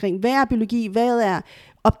tankegang omkring, hvad er biologi, hvad er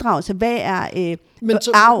opdragelse, hvad er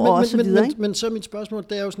arv og så videre. Men så mit spørgsmål,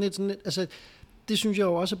 det er jo sådan lidt, altså det synes jeg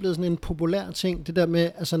jo også er blevet sådan en populær ting, det der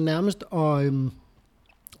med altså nærmest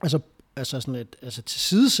at altså sådan et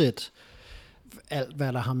tilsidesæt alt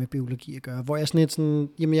hvad der har med biologi at gøre, hvor jeg sådan lidt sådan,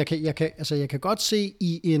 jamen jeg kan godt se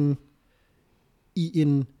i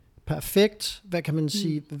en perfekt, hvad kan man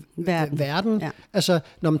sige, verden. Ja. Altså,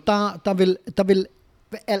 der vil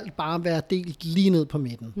alt bare være delt lige ned på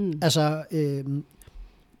midten. Altså,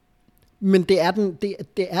 men det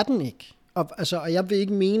er den ikke. Og jeg vil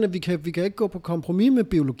ikke mene, at vi kan ikke gå på kompromis med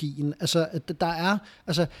biologien. Altså,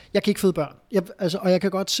 jeg kan ikke føde børn. Og jeg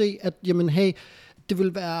kan godt se, at jamen, hey, det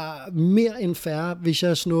vil være mere end fair, hvis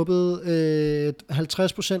jeg snuppede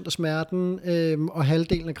 50% af smerten og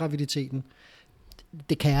halvdelen af graviditeten.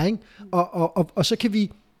 Det kan jeg, ikke? Og så kan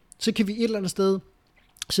vi et eller andet sted,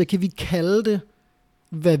 så kan vi kalde det,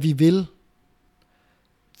 hvad vi vil.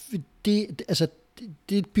 Det er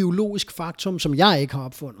et biologisk faktum, som jeg ikke har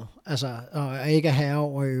opfundet. Altså, og ikke er herre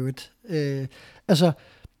over øvrigt.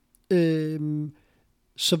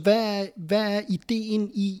 Så hvad er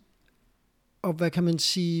ideen i, og hvad kan man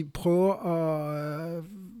sige, prøve at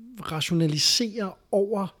rationalisere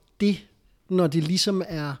over det, når det ligesom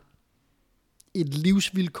er et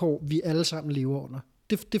livsvilkår, vi alle sammen lever under?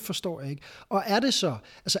 Det forstår jeg ikke. Og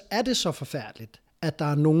er det så forfærdeligt, at der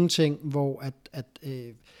er nogle ting, hvor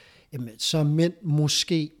så er mænd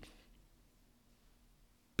måske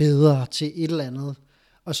bedre til et eller andet,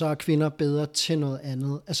 og så er kvinder bedre til noget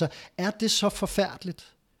andet? Altså, er det så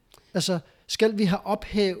forfærdeligt? Altså, skal vi have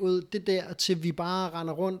ophævet det der, til vi bare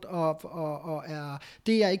render rundt og er...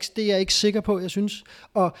 Det er jeg ikke sikker på, jeg synes.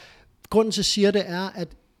 Og grunden til, at jeg siger det, er, at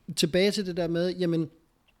tilbage til det der med, jamen,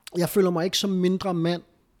 jeg føler mig ikke som mindre mand,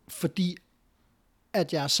 fordi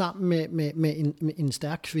at jeg er sammen med en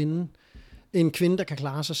stærk kvinde. En kvinde, der kan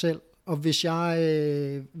klare sig selv. Og hvis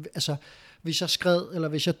jeg skred, eller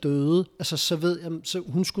hvis jeg døde, altså, så ved jeg,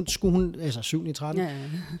 så skulle hun, altså 7 i 13, ja.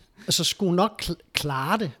 Altså skulle hun nok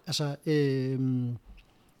klare det, altså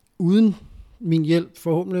uden min hjælp.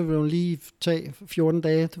 Forhåbentlig vil hun lige tage 14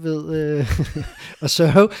 dage, du ved, og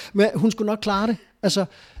sørge. Men hun skulle nok klare det, altså,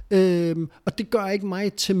 og det gør ikke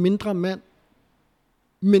mig til mindre mand.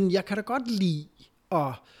 Men jeg kan da godt lide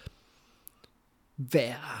at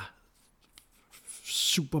være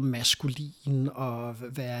super maskulin, og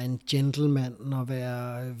være en gentleman, og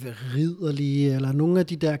være ridderlig, eller nogle af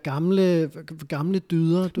de der gamle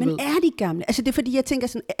dyder, du Men ved. er de gamle? Altså det er fordi, jeg tænker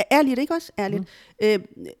sådan, ærligt, ikke også? Ærligt.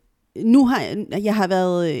 Nu har jeg har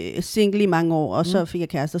været single i mange år, og så fik jeg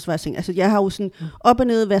kæreste, og så var jeg single. Altså jeg har jo sådan op og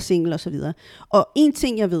ned været single og så videre. Og en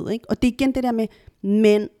ting jeg ved, ikke? Og det er igen det der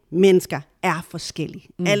med, mennesker er forskellige.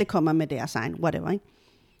 Alle kommer med deres egen, whatever, ikke?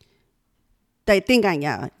 Dengang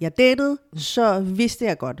jeg datede, så vidste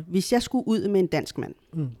jeg godt, hvis jeg skulle ud med en dansk mand,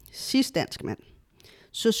 sidst dansk mand,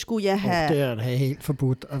 så skulle jeg have... Det er da helt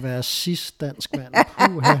forbudt at være sidst dansk mand.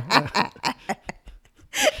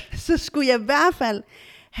 Så skulle jeg i hvert fald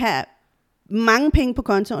have mange penge på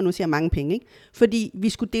konto, og nu siger jeg mange penge, ikke? Fordi vi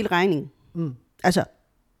skulle dele regningen. Altså...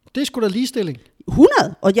 Det er sgu da ligestilling.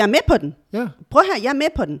 100, og jeg er med på den. Ja. Prøv her, jeg er med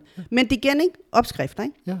på den. Men det igen, ikke? Opskrifter,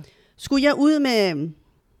 ikke? Ja. Skulle jeg ud med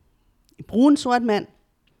brun sort mand,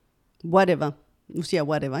 whatever, nu siger jeg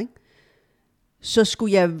whatever, ikke? Så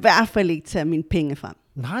skulle jeg i hvert fald ikke tage mine penge frem.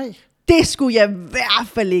 Nej. Det skulle jeg i hvert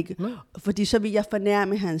fald ikke. Nej. Fordi så vil jeg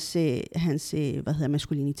fornærme hans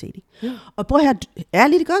maskulinitet. Ikke? Ja. Og prøv her,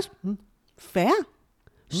 ærligt, ikke også? Fair.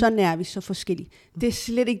 Sådan er vi så forskellige. Det er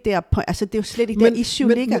slet ikke der, altså det er jo slet ikke der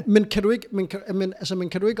issue ligger. Men kan du ikke,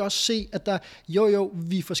 kan du ikke også se, at der, jo,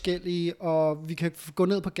 vi er forskellige, og vi kan gå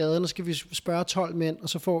ned på gaden, og skal vi spørge 12 mænd, og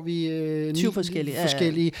så får vi 20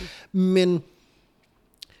 forskellige. Men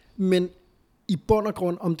i bund og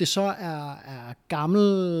grund, om det så er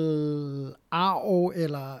gammel arv,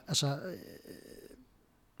 eller altså,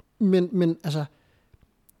 men altså,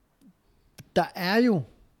 der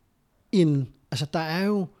er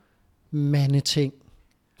jo mandeting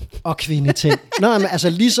og kvindeting. Nå, men altså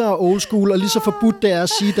lige så old school, og lige så forbudt det er at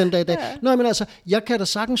sige den dag i dag. Nå, men altså, jeg kan da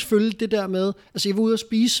sagtens følge det der med, altså jeg var ude at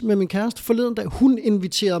spise med min kæreste forleden dag, hun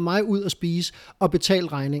inviterede mig ud at spise og betale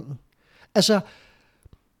regningen. Altså,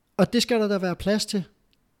 og det skal der da være plads til.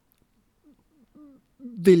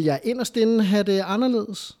 Vil jeg inderst inde have det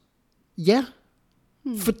anderledes? Ja.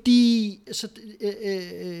 Fordi,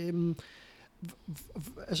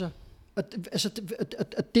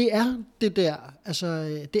 det er det der,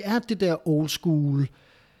 det er det der old school,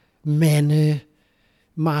 mande,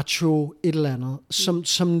 macho, et eller andet,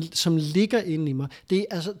 som ligger inde i mig. Det er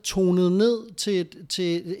altså tonet ned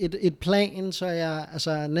til et plan, så jeg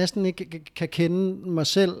altså næsten ikke kan kende mig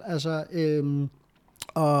selv.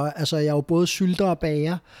 Og altså jeg er jo både sylter og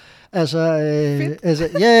bager.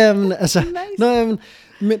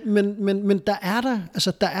 Men der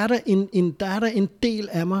er der en del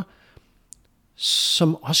af mig,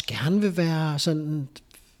 som også gerne vil være sådan en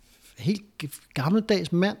helt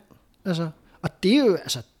gammeldags mand. Altså, og det er jo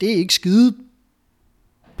det er ikke skide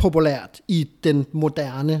populært i den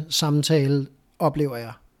moderne samtale, oplever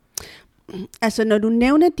jeg. Altså, når du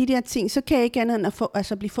nævner de der ting, så kan jeg ikke andet end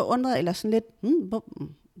at blive forundret, eller sådan lidt,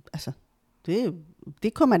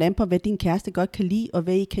 det kommer an på, hvad din kæreste godt kan lide, og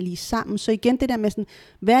hvad I kan lide sammen. Så igen det der med sådan,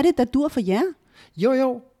 hvad er det, der dur for jer?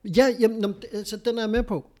 Jo. Ja, jamen, altså, den er jeg med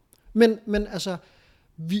på. Men altså,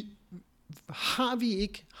 vi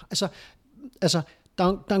ikke,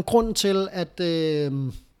 der er en grund til,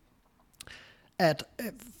 at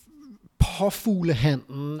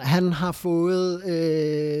påfuglehanden, han har fået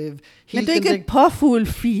men du er ikke et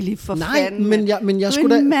påfuglefili for fanden.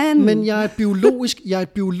 Men jeg er et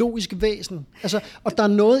biologisk væsen. Altså, og der er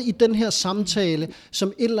noget i den her samtale,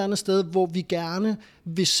 som et eller andet sted, hvor vi gerne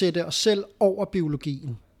vil sætte os selv over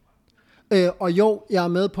biologien. Og jo, jeg er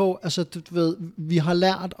med på, altså du ved, vi har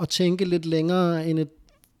lært at tænke lidt længere end et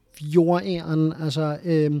jordæren, altså,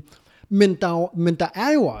 men der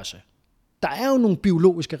er jo også, der er jo nogle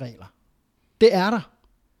biologiske regler. Det er der.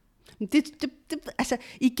 Altså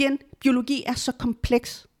igen, biologi er så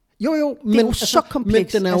kompleks. Jo, men så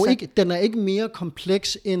kompleks. Men den er ikke mere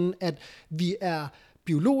kompleks, end at vi er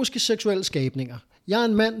biologiske seksuelle skabninger. Jeg er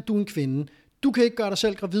en mand, du er en kvinde. Du kan ikke gøre dig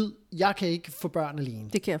selv gravid. Jeg kan ikke få børn alene.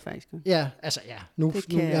 Det kan jeg faktisk godt. Ja, altså ja.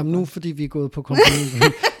 Nu fordi vi er gået på kompromis.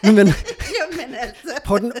 men jamen altså.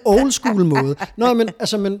 På den old school måde. Nå, men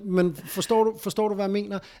forstår du hvad jeg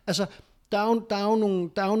mener? Altså, der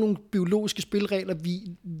er jo nogle biologiske spilregler,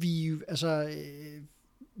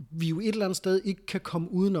 vi jo et eller andet sted ikke kan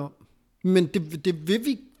komme udenom. Men det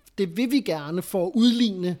vil vi gerne for at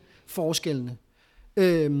udligne forskellene.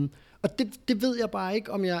 Og det ved jeg bare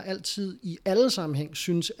ikke, om jeg altid i alle sammenhæng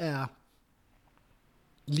synes er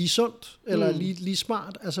lige sundt, eller lige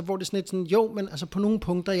smart. Altså, hvor det er sådan lidt sådan, jo, men altså på nogle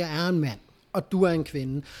punkter, jeg er en mand, og du er en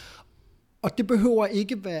kvinde. Og det behøver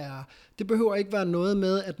ikke være noget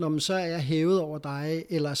med, at når man så er jeg hævet over dig,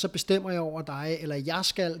 eller så bestemmer jeg over dig, eller jeg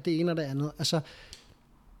skal det ene og det andet. Altså,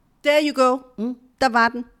 There you go. Der var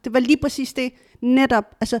den. Det var lige præcis det. Netop,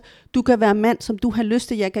 altså, du kan være mand, som du har lyst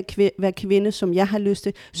til, jeg kan være kvinde, som jeg har lyst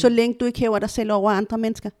til, så længe du ikke hæver dig selv over andre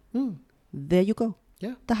mennesker. There you go.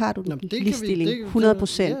 Ja. Der har du den. Ligestilling.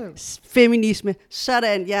 100%. Yeah. Feminisme.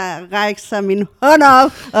 Sådan, jeg rækker min hånd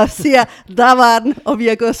op og siger, der var den, og vi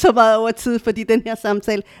har gået så meget over tid, fordi den her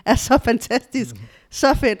samtale er så fantastisk.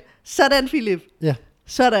 Så fedt. Sådan, Philip. Ja.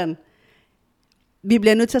 Sådan. Vi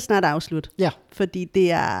bliver nødt til at snart afslutte. Ja. Fordi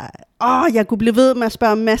det er... jeg kunne blive ved med at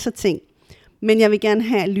spørge om masser af ting. Men jeg vil gerne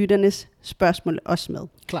have lytternes spørgsmål også med.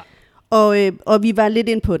 Klar. Og vi var lidt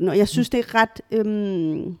ind på den, og jeg synes, det er ret...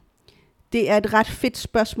 det er et ret fedt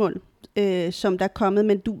spørgsmål, som der er kommet,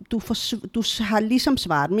 men du har ligesom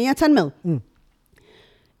svaret, men jeg tager den med.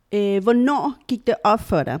 Hvornår gik det op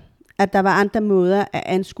for dig, at der var andre måder at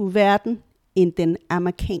anskue verden end den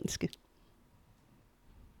amerikanske?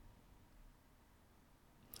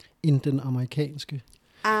 End den amerikanske?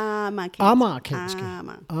 Amerikanske.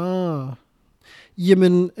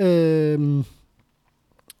 Jamen,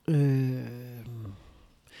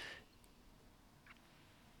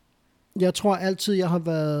 jeg tror altid, jeg har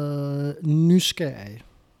været nysgerrig.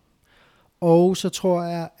 Og så tror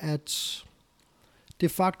jeg, at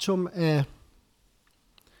det faktum, at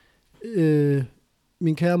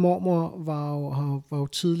min kære mormor var jo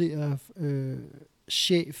tidligere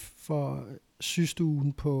chef for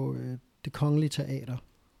systuen på Det Kongelige Teater.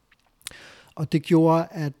 Og det gjorde,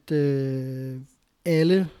 at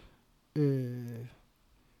alle,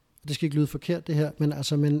 det skal ikke lyde forkert det her,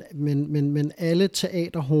 men alle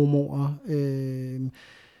teaterhomoer,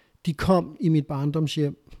 de kom i mit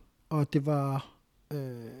barndomshjem, og det var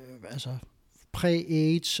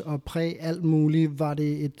præ-AIDS og præ-alt muligt, var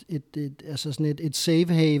det et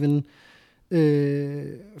safe haven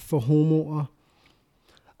for homoer.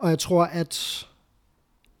 Og jeg tror, at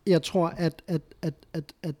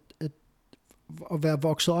være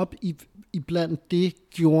vokset op i blandt det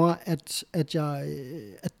gjorde,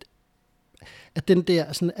 at den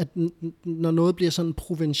der sådan, at når noget bliver sådan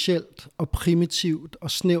provincielt og primitivt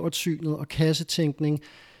og snævertsynet og kassetænkning,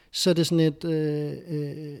 så er det sådan et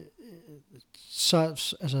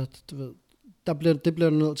du ved, det bliver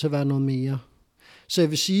nødt til at være noget mere. Så jeg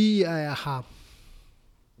vil sige, at jeg har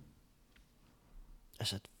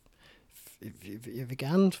jeg vil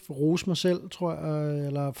gerne rose mig selv, tror jeg,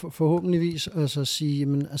 eller forhåbentligvis sige,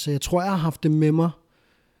 men jeg tror, jeg har haft det med mig,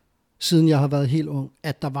 siden jeg har været helt ung,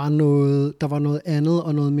 at der var noget andet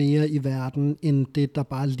og noget mere i verden, end det, der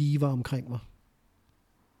bare lige var omkring mig.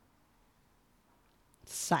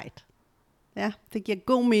 Sejt. Ja, det giver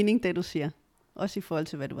god mening, det du siger. Også i forhold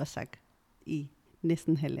til, hvad du har sagt i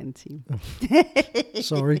næsten halvanden time.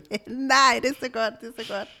 Sorry. Nej, det er så godt, det er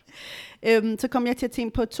så godt. Så kom jeg til at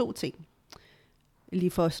tænke på 2 ting.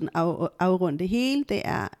 Lige for sådan afrunde det hele. Det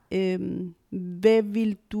er, hvad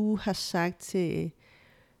vil du have sagt til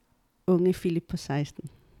unge Philip på 16,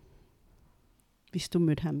 hvis du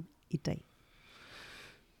mødte ham i dag?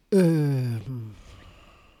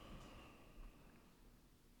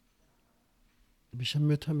 Hvis jeg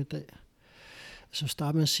mødte ham i dag, så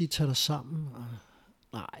starte med at sige, tag dig sammen.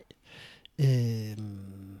 Nej.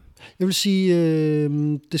 Jeg vil sige,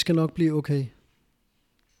 det skal nok blive okay.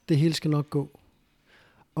 Det hele skal nok gå.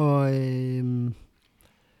 Og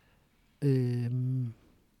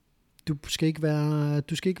du skal ikke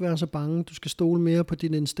være så bange. Du skal stole mere på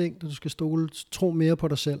din instinkt, og du skal tro mere på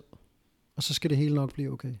dig selv. Og så skal det hele nok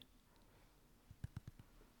blive okay.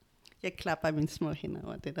 Jeg klapper i mine små hænder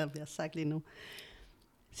over det, der bliver sagt lige nu.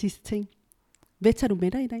 Sidste ting. Hvad tager du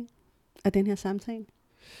med dig i dag af den her samtale?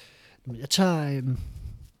 Jeg tager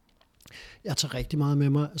rigtig meget med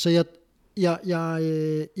mig. Altså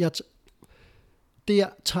det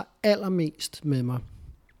jeg tager allermest med mig,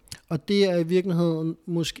 og det er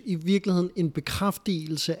i virkeligheden en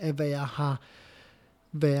bekræftelse af, hvad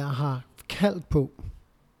jeg har kaldt på,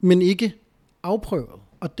 men ikke afprøvet.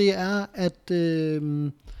 Og det er,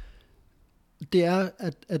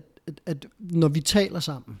 at når vi taler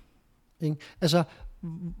sammen, ikke? Altså,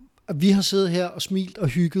 vi har siddet her og smilt og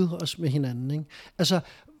hygget os med hinanden, ikke? Altså,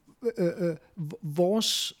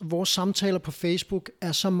 vores samtaler på Facebook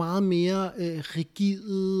er så meget mere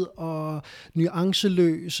rigide og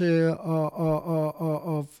nuanceløse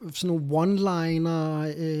og sådan nogle one-liner,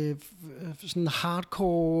 sådan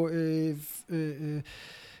hardcore,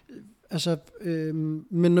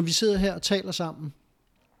 men når vi sidder her og taler sammen,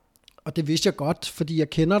 og det vidste jeg godt, fordi jeg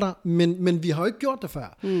kender dig, men vi har jo ikke gjort det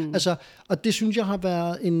før. Altså, og det synes jeg har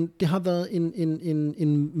været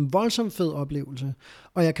en voldsom fed oplevelse.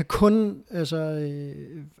 Og jeg kan kun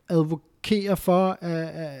advokere for,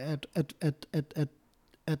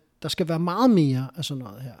 at der skal være meget mere af sådan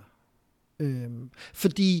noget her.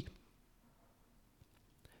 Fordi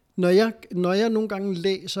når jeg nogle gange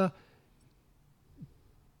læser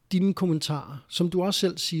dine kommentarer, som du også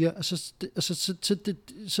selv siger,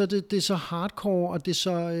 så det er så hardcore, og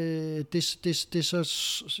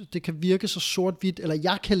det kan virke så sort-hvidt, eller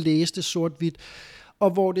jeg kan læse det sort-hvidt,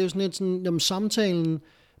 og hvor det er jo sådan, jamen, samtalen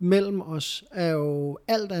mellem os er jo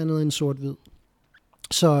alt andet end sort-hvid.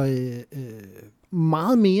 Så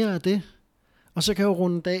meget mere af det. Og så kan jeg jo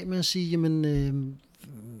runde af med at sige, jamen,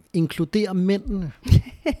 inkluder mændene.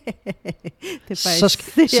 Det er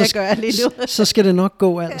faktisk det, jeg gør lige nu. Så skal det nok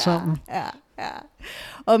gå alt sammen. Ja.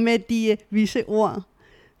 Og med de vise ord,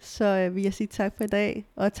 så vil jeg sige tak for i dag,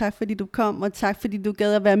 og tak fordi du kom, og tak fordi du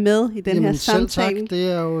gad at være med i den her samtale. Tak.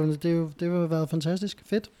 Det har været fantastisk.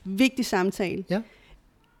 Fedt. Vigtig samtale. Ja.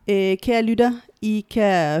 Kære lytter, I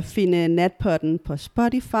kan finde Natpodden på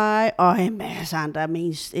Spotify og en masse andre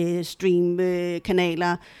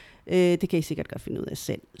mainstream-kanaler. Det kan I sikkert godt finde ud af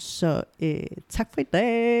selv. Så tak for i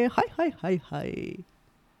dag. Hej.